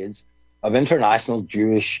decades of international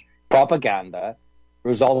Jewish propaganda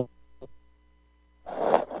resulting.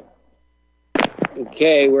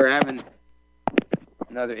 Okay, we're having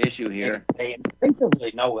another issue here. They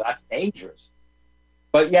instinctively know that's dangerous,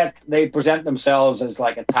 but yet they present themselves as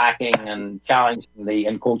attacking and challenging the,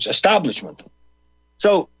 in quotes, establishment.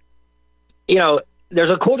 So,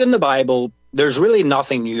 there's a quote in the Bible, there's really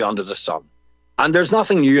nothing new under the sun. And there's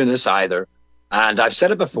nothing new in this either. And I've said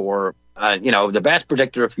it before, the best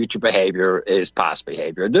predictor of future behavior is past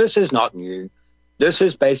behavior. This is not new. This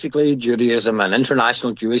is basically Judaism and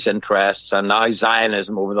international Jewish interests, and now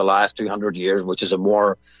Zionism over the last 200 years, which is a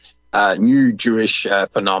more new Jewish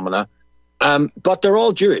phenomena. But they're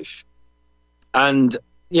all Jewish. And,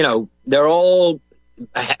 they're all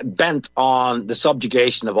bent on the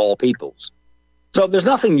subjugation of all peoples. So there's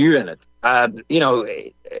nothing new in it.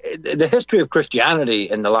 The history of Christianity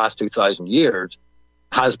in the last 2,000 years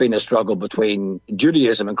has been a struggle between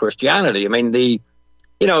Judaism and Christianity. I mean, the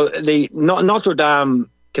Notre Dame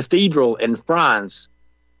Cathedral in France,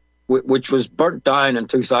 which was burnt down in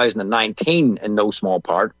 2019 in no small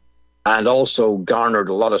part, and also garnered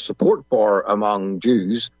a lot of support for among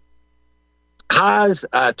Jews, has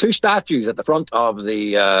two statues at the front of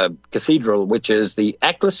the cathedral, which is the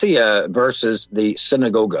ecclesia versus the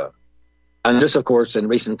synagoga. And this, of course, in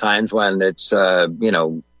recent times when it's,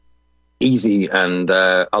 easy and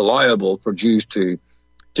allowable for Jews to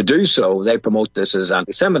do so, they promote this as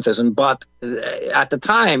anti-Semitism. But at the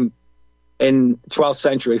time, in 12th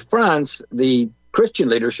century France, the Christian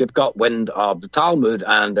leadership got wind of the Talmud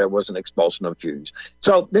and there was an expulsion of Jews.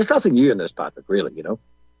 So there's nothing new in this, Patrick, really,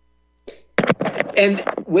 And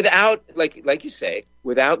without, like you say,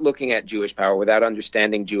 without looking at Jewish power, without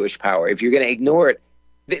understanding Jewish power, if you're going to ignore it,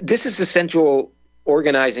 this is the central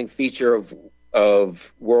organizing feature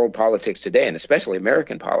of world politics today, and especially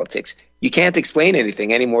American politics. You can't explain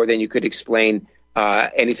anything any more than you could explain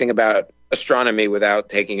anything about astronomy without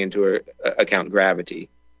taking into account gravity.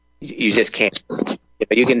 You just can't.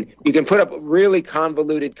 You can put up really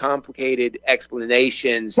convoluted, complicated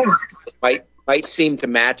explanations that might seem to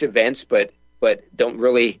match events, but don't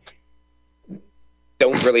really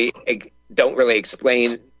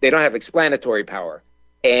explain. They don't have explanatory power,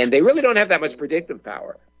 and they really don't have that much predictive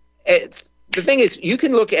power. The thing is, you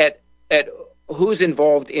can look at who's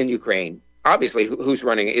involved in Ukraine. Obviously, who's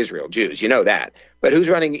running Israel? Jews, you know that. But who's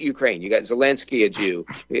running Ukraine? You got Zelensky, a Jew,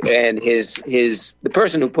 and the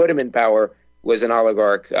person who put him in power was an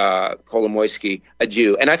oligarch, Kolomoisky, a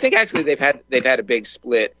Jew. And I think actually they've had a big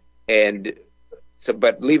split. And so,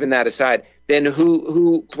 but leaving that aside, then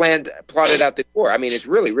who plotted out the war? I mean, it's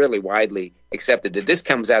really, really widely accepted that this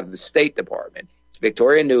comes out of the State Department. It's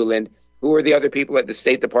Victoria Nuland. Who are the other people at the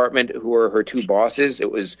State Department who are her two bosses?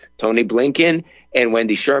 It was Tony Blinken and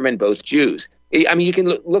Wendy Sherman, both Jews. I mean, you can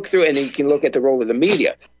look through and you can look at the role of the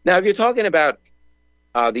media. Now, if you're talking about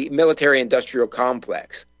the military-industrial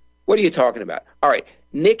complex, what are you talking about? All right,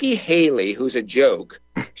 Nikki Haley, who's a joke,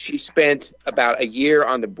 she spent about a year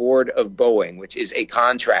on the board of Boeing, which is a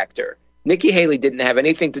contractor. Nikki Haley didn't have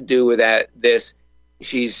anything to do with this.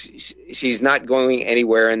 She's not going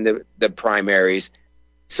anywhere in the primaries.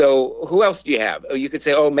 So who else do you have? You could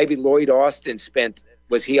say, maybe Lloyd Austin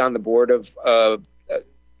was he on the board of a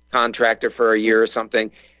contractor for a year or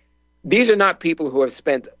something? These are not people who have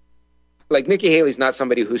spent, like Nikki Haley's not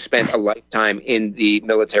somebody who spent a lifetime in the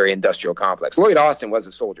military-industrial complex. Lloyd Austin was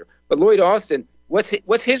a soldier. But Lloyd Austin,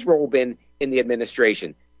 what's his role been in the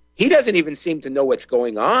administration? He doesn't even seem to know what's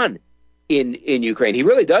going on in Ukraine. He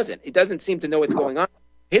really doesn't. He doesn't seem to know what's going on.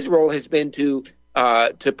 His role has been to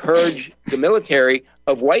purge the military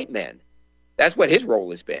of white men. That's what his role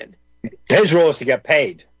has been. His role is to get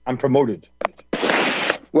paid and promoted.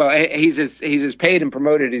 Well, he's as paid and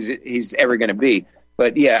promoted as he's ever going to be.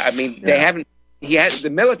 But yeah, I mean, the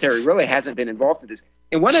military really hasn't been involved in this.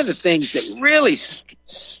 And one of the things that really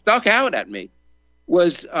stuck out at me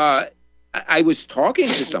was I was talking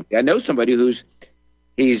to somebody. I know somebody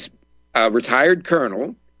he's a retired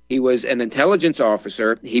colonel. He was an intelligence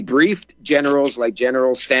officer. He briefed generals like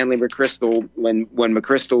General Stanley McChrystal when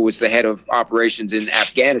McChrystal was the head of operations in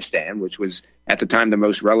Afghanistan, which was at the time the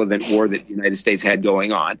most relevant war that the United States had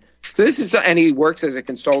going on. So and he works as a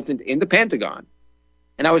consultant in the Pentagon.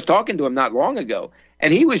 And I was talking to him not long ago,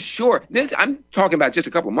 and he was sure. I'm talking about just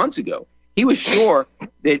a couple of months ago. He was sure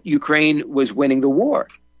that Ukraine was winning the war.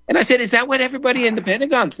 And I said, "Is that what everybody in the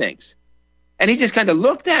Pentagon thinks?" And he just kind of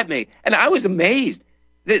looked at me, and I was amazed.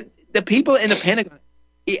 The people in the Pentagon,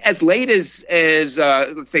 as late as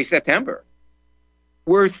let's say September,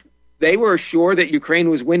 were sure that Ukraine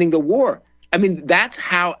was winning the war. I mean, that's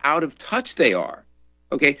how out of touch they are.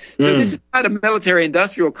 Okay, so this is not a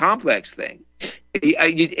military-industrial complex thing.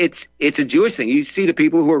 It's a Jewish thing. You see the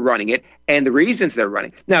people who are running it and the reasons they're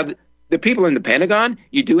running. Now, the people in the Pentagon,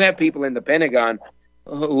 you do have people in the Pentagon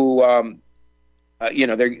who,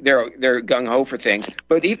 they're gung ho for things,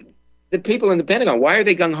 but even the people in the Pentagon, why are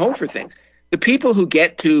they gung-ho for things? The people who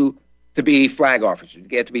get to be flag officers,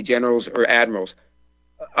 get to be generals or admirals,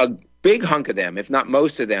 a big hunk of them, if not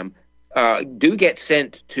most of them, do get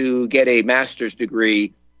sent to get a master's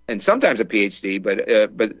degree and sometimes a PhD, but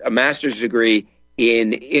a master's degree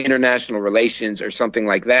in international relations or something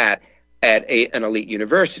like that at an elite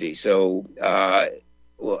university. So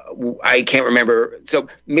I can't remember. So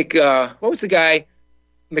what was the guy?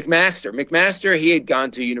 McMaster. McMaster, he had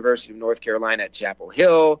gone to University of North Carolina at Chapel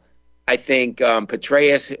Hill. I think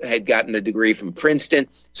Petraeus had gotten a degree from Princeton.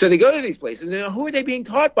 So they go to these places, and who are they being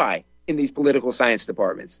taught by in these political science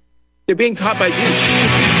departments? They're being taught by Jews.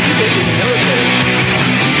 People in the military.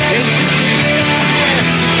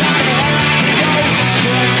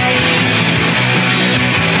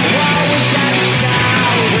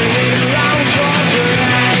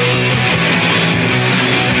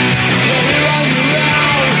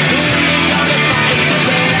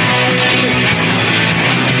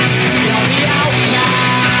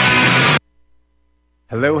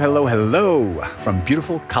 Hello, hello, hello from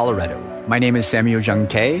beautiful Colorado. My name is Samuel Jung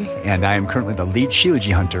Kei, and I am currently the lead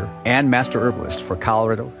Shilajit hunter and master herbalist for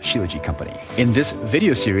Colorado Shilajit Company. In this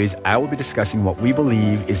video series, I will be discussing what we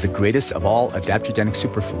believe is the greatest of all adaptogenic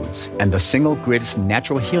superfoods and the single greatest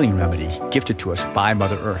natural healing remedy gifted to us by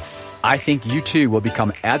Mother Earth. I think you too will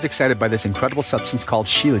become as excited by this incredible substance called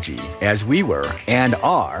Shilajit as we were and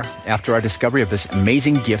are after our discovery of this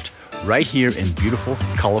amazing gift right here in beautiful,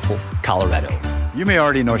 colorful Colorado. You may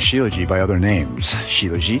already know Shilajit by other names: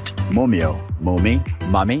 Shilajit, Momio, Momi,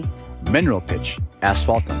 Mami, Mineral Pitch,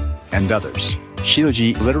 Asphaltum, and others.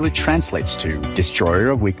 Shilajit literally translates to destroyer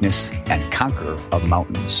of weakness and conqueror of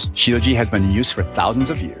mountains. Shilajit has been in use for thousands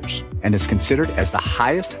of years and is considered as the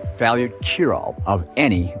highest valued cure-all of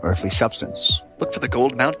any earthly substance. Look for the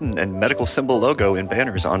gold mountain and medical symbol logo in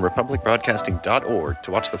banners on republicbroadcasting.org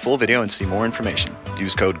to watch the full video and see more information.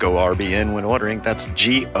 Use code GORBN when ordering. That's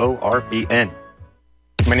GORBN.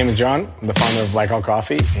 My name is John. I'm the founder of Blackout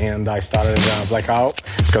Coffee, and I started Blackout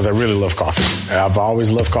because I really love coffee. I've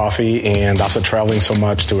always loved coffee, and after traveling so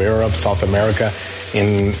much to Europe, South America,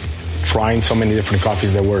 and trying so many different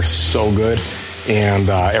coffees that were so good, and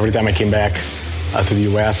every time I came back to the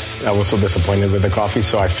U.S., I was so disappointed with the coffee,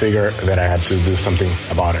 so I figured that I had to do something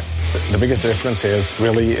about it. The biggest difference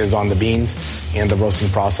is on the beans and the roasting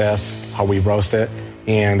process, how we roast it,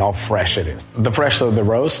 and how fresh it is. The fresher the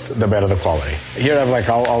roast, the better the quality. Here I have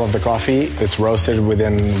all of the coffee. It's roasted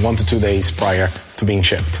within 1 to 2 days prior to being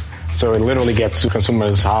shipped. So it literally gets to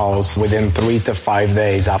consumer's house within 3 to 5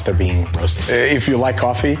 days after being roasted. If you like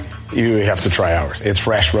coffee, you have to try ours. It's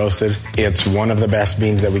fresh roasted. It's one of the best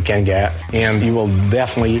beans that we can get, and you will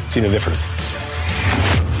definitely see the difference.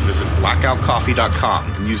 Visit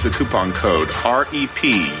blackoutcoffee.com and use the coupon code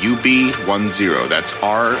REPUB10. That's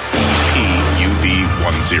REPUB10.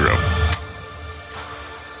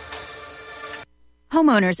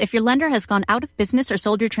 Homeowners, if your lender has gone out of business or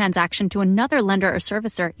sold your transaction to another lender or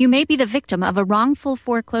servicer, you may be the victim of a wrongful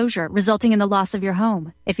foreclosure resulting in the loss of your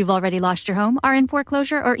home. If you've already lost your home, are in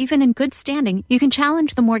foreclosure, or even in good standing, you can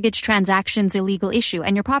challenge the mortgage transaction's illegal issue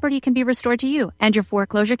and your property can be restored to you, and your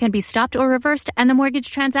foreclosure can be stopped or reversed and the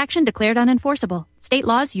mortgage transaction declared unenforceable. State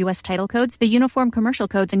laws, U.S. title codes, the Uniform Commercial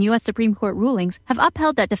Codes, and U.S. Supreme Court rulings have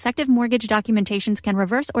upheld that defective mortgage documentations can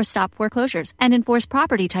reverse or stop foreclosures and enforce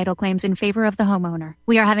property title claims in favor of the homeowner.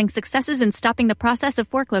 We are having successes in stopping the process of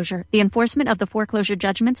foreclosure, the enforcement of the foreclosure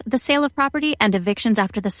judgments, the sale of property, and evictions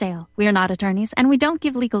after the sale. We are not attorneys, and we don't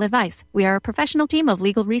give legal advice. We are a professional team of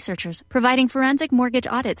legal researchers, providing forensic mortgage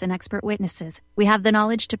audits and expert witnesses. We have the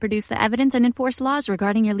knowledge to produce the evidence and enforce laws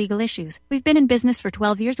regarding your legal issues. We've been in business for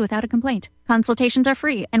 12 years without a complaint. Consultations are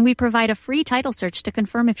free, and we provide a free title search to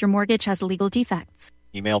confirm if your mortgage has legal defects.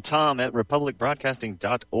 Email Tom at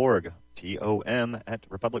republicbroadcasting.org. TOM at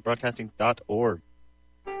republicbroadcasting.org.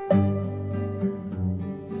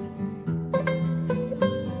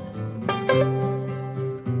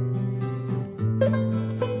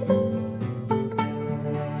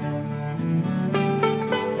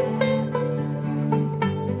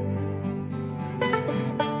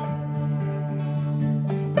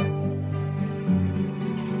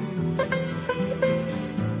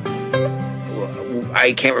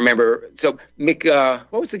 I can't remember. So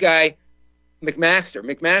what was the guy? McMaster.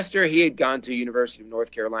 McMaster, he had gone to University of North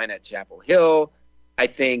Carolina at Chapel Hill. I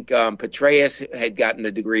think Petraeus had gotten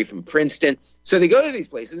a degree from Princeton. So they go to these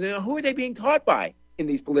places, and who are they being taught by in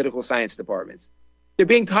these political science departments? They're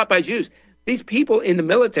being taught by Jews. These people in the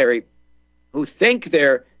military who think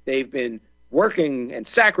they've been working and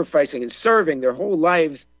sacrificing and serving their whole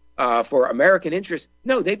lives for American interests.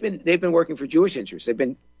 No, they've been working for Jewish interests. They've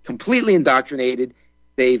been completely indoctrinated.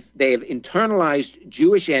 They have internalized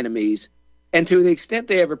Jewish enemies, and to the extent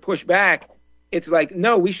they ever push back, it's like,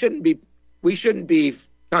 no, we shouldn't be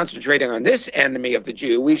concentrating on this enemy of the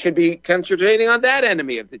Jew. We should be concentrating on that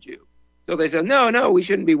enemy of the Jew. So they said, no, we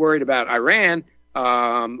shouldn't be worried about Iran.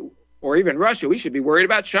 or even Russia. We should be worried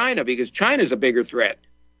about China because China's a bigger threat.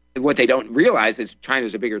 What they don't realize is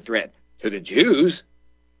China's a bigger threat to the Jews,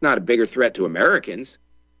 not a bigger threat to Americans.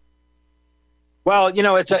 Well,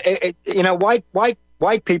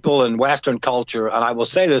 white people in Western culture, and I will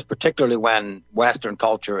say this particularly when Western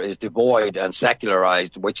culture is devoid and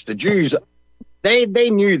secularized, which the Jews, they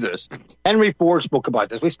knew this. Henry Ford spoke about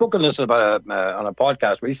this. We spoke on this about on a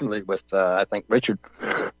podcast recently with, I think, Richard.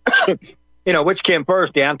 Which came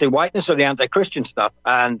first, the anti-whiteness or the anti-Christian stuff?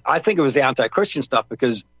 And I think it was the anti-Christian stuff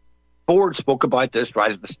because Ford spoke about this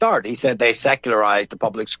right at the start. He said they secularized the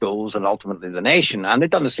public schools and ultimately the nation. And they've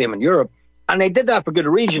done the same in Europe. And they did that for good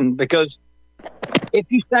reason, because if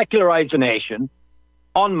you secularize the nation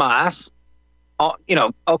en masse,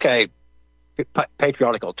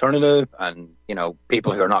 patriotic alternative and,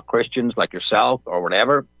 people who are not Christians like yourself or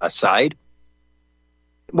whatever aside,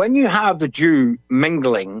 when you have the Jew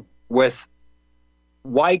mingling with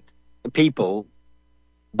white people,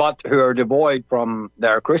 but who are devoid from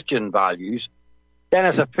their Christian values, then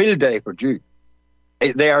it's a field day for Jews.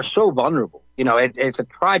 They are so vulnerable. It's a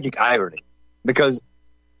tragic irony because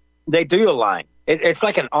they do align. It's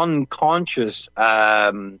like an unconscious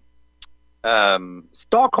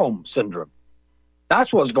Stockholm syndrome.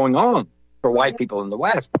 That's what's going on for white people in the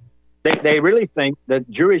West. They really think that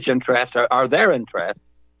Jewish interests are their interests,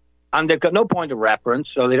 and they've got no point of reference,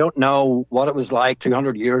 so they don't know what it was like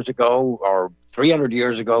 200 years ago or 300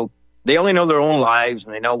 years ago. They only know their own lives,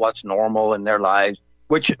 and they know what's normal in their lives,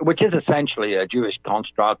 which is essentially a Jewish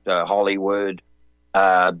construct, Hollywood,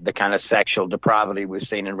 the kind of sexual depravity we've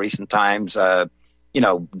seen in recent times.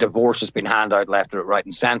 Divorce has been handed out left, right,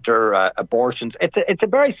 and center. Abortions. It's a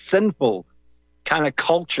very sinful kind of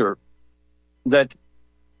culture that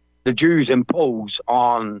the Jews impose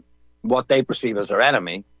on what they perceive as their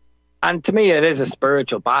enemy. And to me, it is a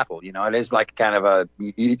spiritual battle. It is like kind of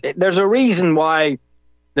there's a reason why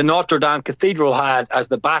the Notre Dame Cathedral had as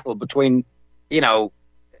the battle between, the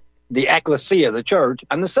ecclesia, the church,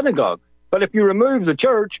 and the synagogue. But if you remove the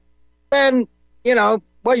church, then, you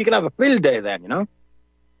can have a field day then,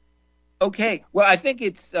 Okay. Well, I think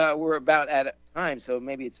it's we're about at time, so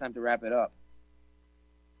maybe it's time to wrap it up.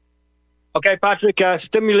 Okay, Patrick,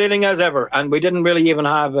 stimulating as ever. And we didn't really even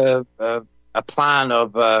have a plan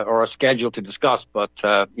of or a schedule to discuss, but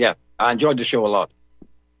I enjoyed the show a lot.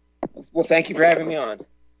 Well, thank you for having me on.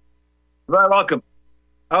 You're very welcome.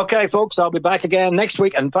 Okay, folks, I'll be back again next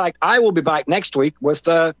week. In fact, I will be back next week with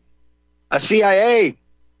a ex-CIA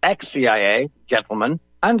gentleman.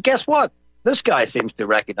 And guess what? This guy seems to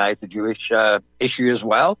recognize the Jewish issue as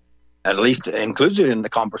well, at least includes it in the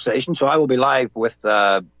conversation. So I will be live with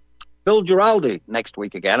Bill Giraldi next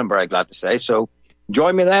week again, I'm very glad to say. So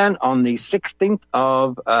join me then on the 16th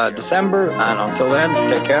of December. And until then,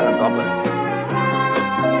 take care and God bless.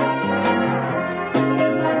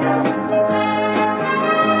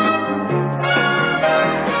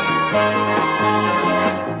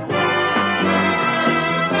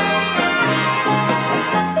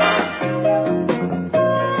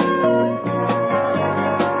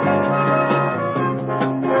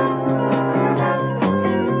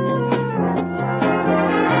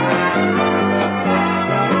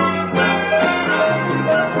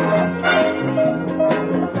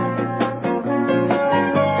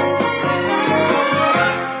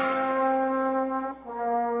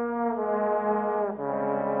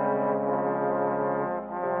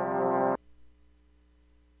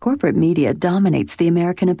 Corporate media dominates the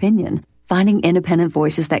American opinion. Finding independent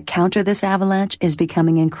voices that counter this avalanche is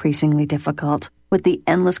becoming increasingly difficult. With the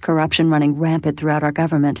endless corruption running rampant throughout our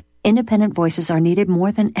government, independent voices are needed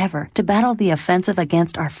more than ever to battle the offensive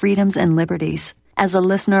against our freedoms and liberties. As a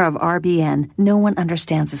listener of RBN, no one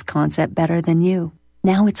understands this concept better than you.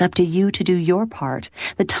 Now it's up to you to do your part.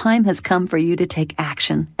 The time has come for you to take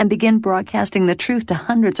action and begin broadcasting the truth to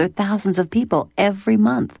hundreds or thousands of people every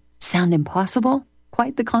month. Sound impossible?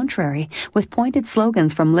 Quite the contrary. With pointed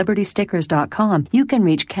slogans from LibertyStickers.com, you can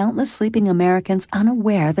reach countless sleeping Americans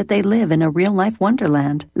unaware that they live in a real-life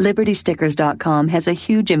wonderland. LibertyStickers.com has a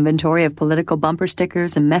huge inventory of political bumper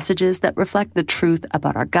stickers and messages that reflect the truth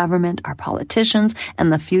about our government, our politicians,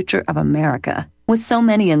 and the future of America. With so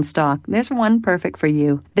many in stock, there's one perfect for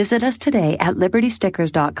you. Visit us today at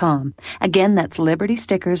LibertyStickers.com. Again, that's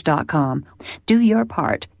LibertyStickers.com. Do your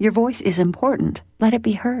part. Your voice is important. Let it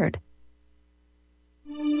be heard.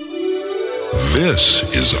 This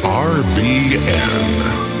is RBN,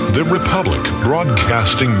 the Republic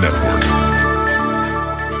Broadcasting Network.